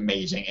 Fallout is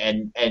amazing.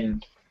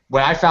 And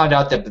when I found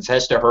out that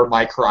Bethesda heard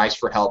my cries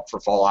for help for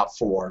Fallout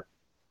 4,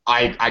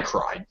 I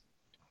cried.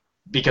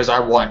 Because I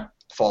want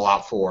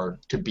Fallout 4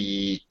 to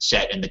be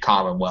set in the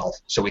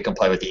Commonwealth so we can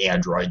play with the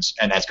androids,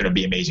 and that's going to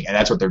be amazing. And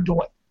that's what they're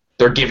doing.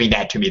 They're giving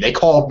that to me. They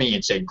called me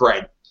and said,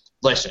 Greg,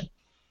 listen,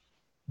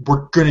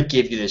 we're going to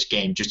give you this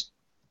game. Just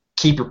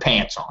keep your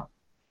pants on.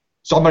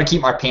 So I'm going to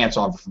keep my pants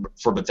on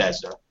for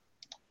Bethesda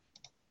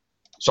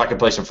so I can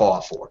play some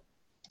Fallout 4.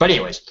 But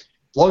anyways,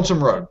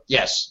 Lonesome Road.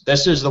 Yes,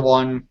 this is the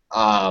one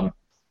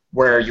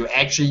where you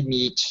actually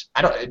meet.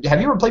 Have you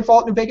ever played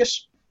Fallout New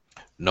Vegas?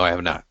 No, I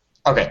have not.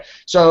 Okay,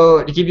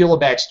 so to give you a little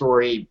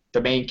backstory, the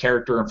main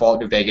character in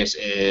Fallout New Vegas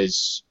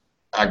is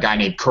a guy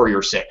named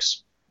Courier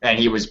 6. And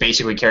he was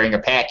basically carrying a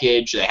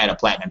package that had a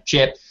platinum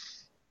chip,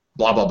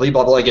 blah, blah, blah,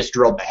 blah, blah. He gets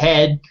drilled in the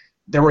head.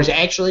 There was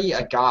actually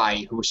a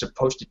guy who was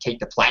supposed to take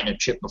the platinum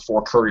chip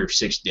before Courier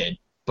 6 did,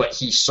 but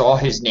he saw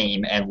his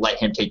name and let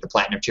him take the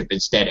platinum chip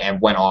instead and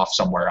went off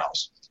somewhere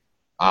else.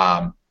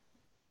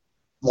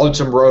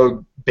 Lonesome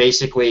Road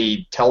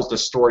basically tells the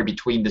story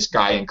between this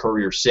guy and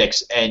Courier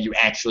 6, and you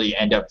actually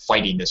end up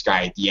fighting this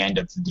guy at the end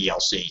of the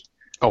DLC.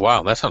 Oh,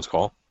 wow, that sounds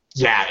cool.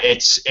 Yeah,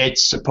 it's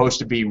supposed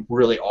to be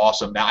really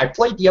awesome. Now, I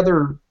played the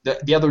other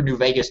New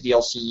Vegas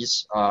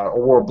DLCs.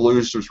 Aurora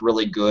Blues was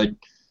really good.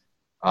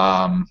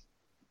 I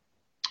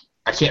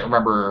can't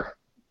remember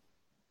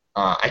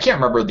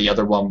the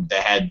other one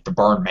that had the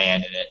Burn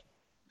Man in it.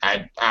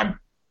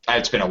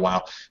 It's been a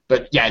while.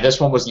 But yeah, this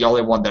one was the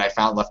only one that I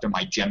found left in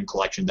my gem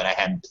collection that I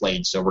hadn't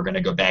played, so we're going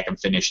to go back and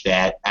finish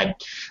that. I've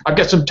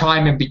got some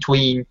time in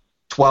between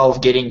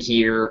 12 getting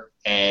here,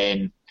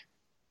 and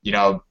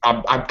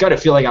I've got a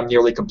feeling I'm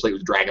nearly complete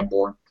with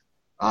Dragonborn.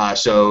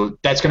 So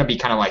that's going to be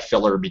kind of my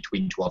filler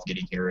between 12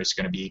 getting here. Is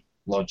going to be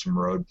Lonesome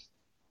Road.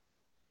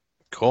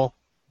 Cool.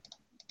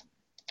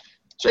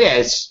 So yeah,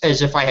 it's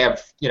as if I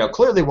have,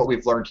 clearly what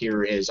we've learned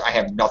here is I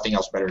have nothing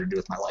else better to do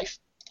with my life.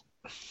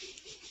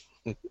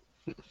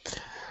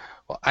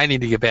 Well, I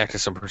need to get back to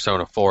some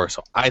Persona 4,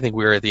 so I think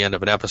we're at the end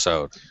of an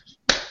episode.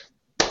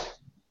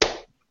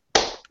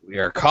 We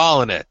are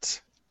calling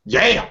it.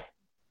 Yeah!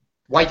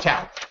 White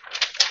Cow.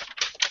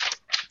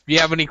 If you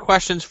have any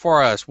questions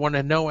for us, want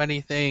to know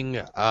anything,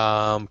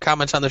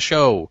 comments on the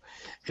show,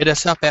 hit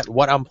us up at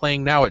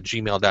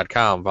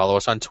whatimplayingnow@gmail.com. Follow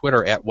us on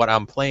Twitter at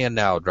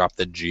whatimplayingnow. Drop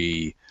the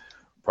G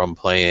from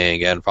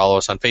playing, and follow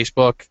us on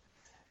Facebook.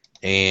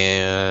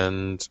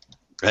 And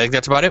I think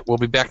that's about it. We'll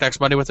be back next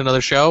Monday with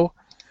another show.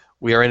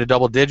 We are into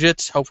double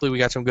digits. Hopefully we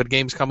got some good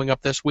games coming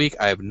up this week.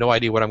 I have no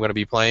idea what I'm going to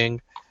be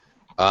playing.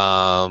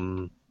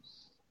 Trying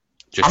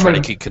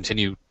to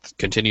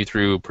continue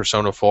through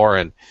Persona 4,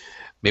 and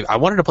maybe I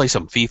wanted to play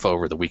some FIFA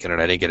over the weekend,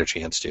 and I didn't get a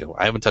chance to.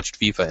 I haven't touched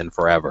FIFA in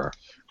forever.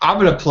 I'm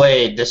going to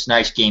play this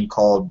nice game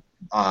called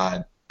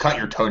Cut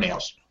Your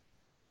Toenails.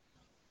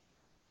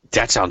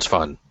 That sounds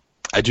fun.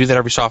 I do that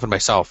every so often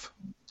myself.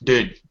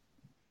 Dude,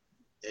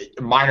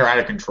 mine are out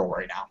of control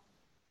right now.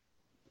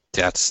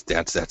 That's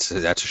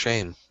a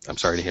shame. I'm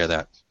sorry to hear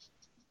that.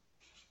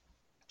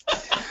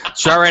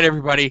 So, all right,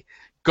 everybody,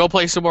 go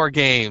play some more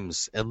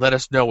games and let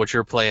us know what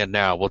you're playing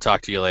now. We'll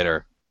talk to you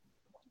later.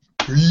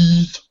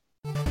 Peace.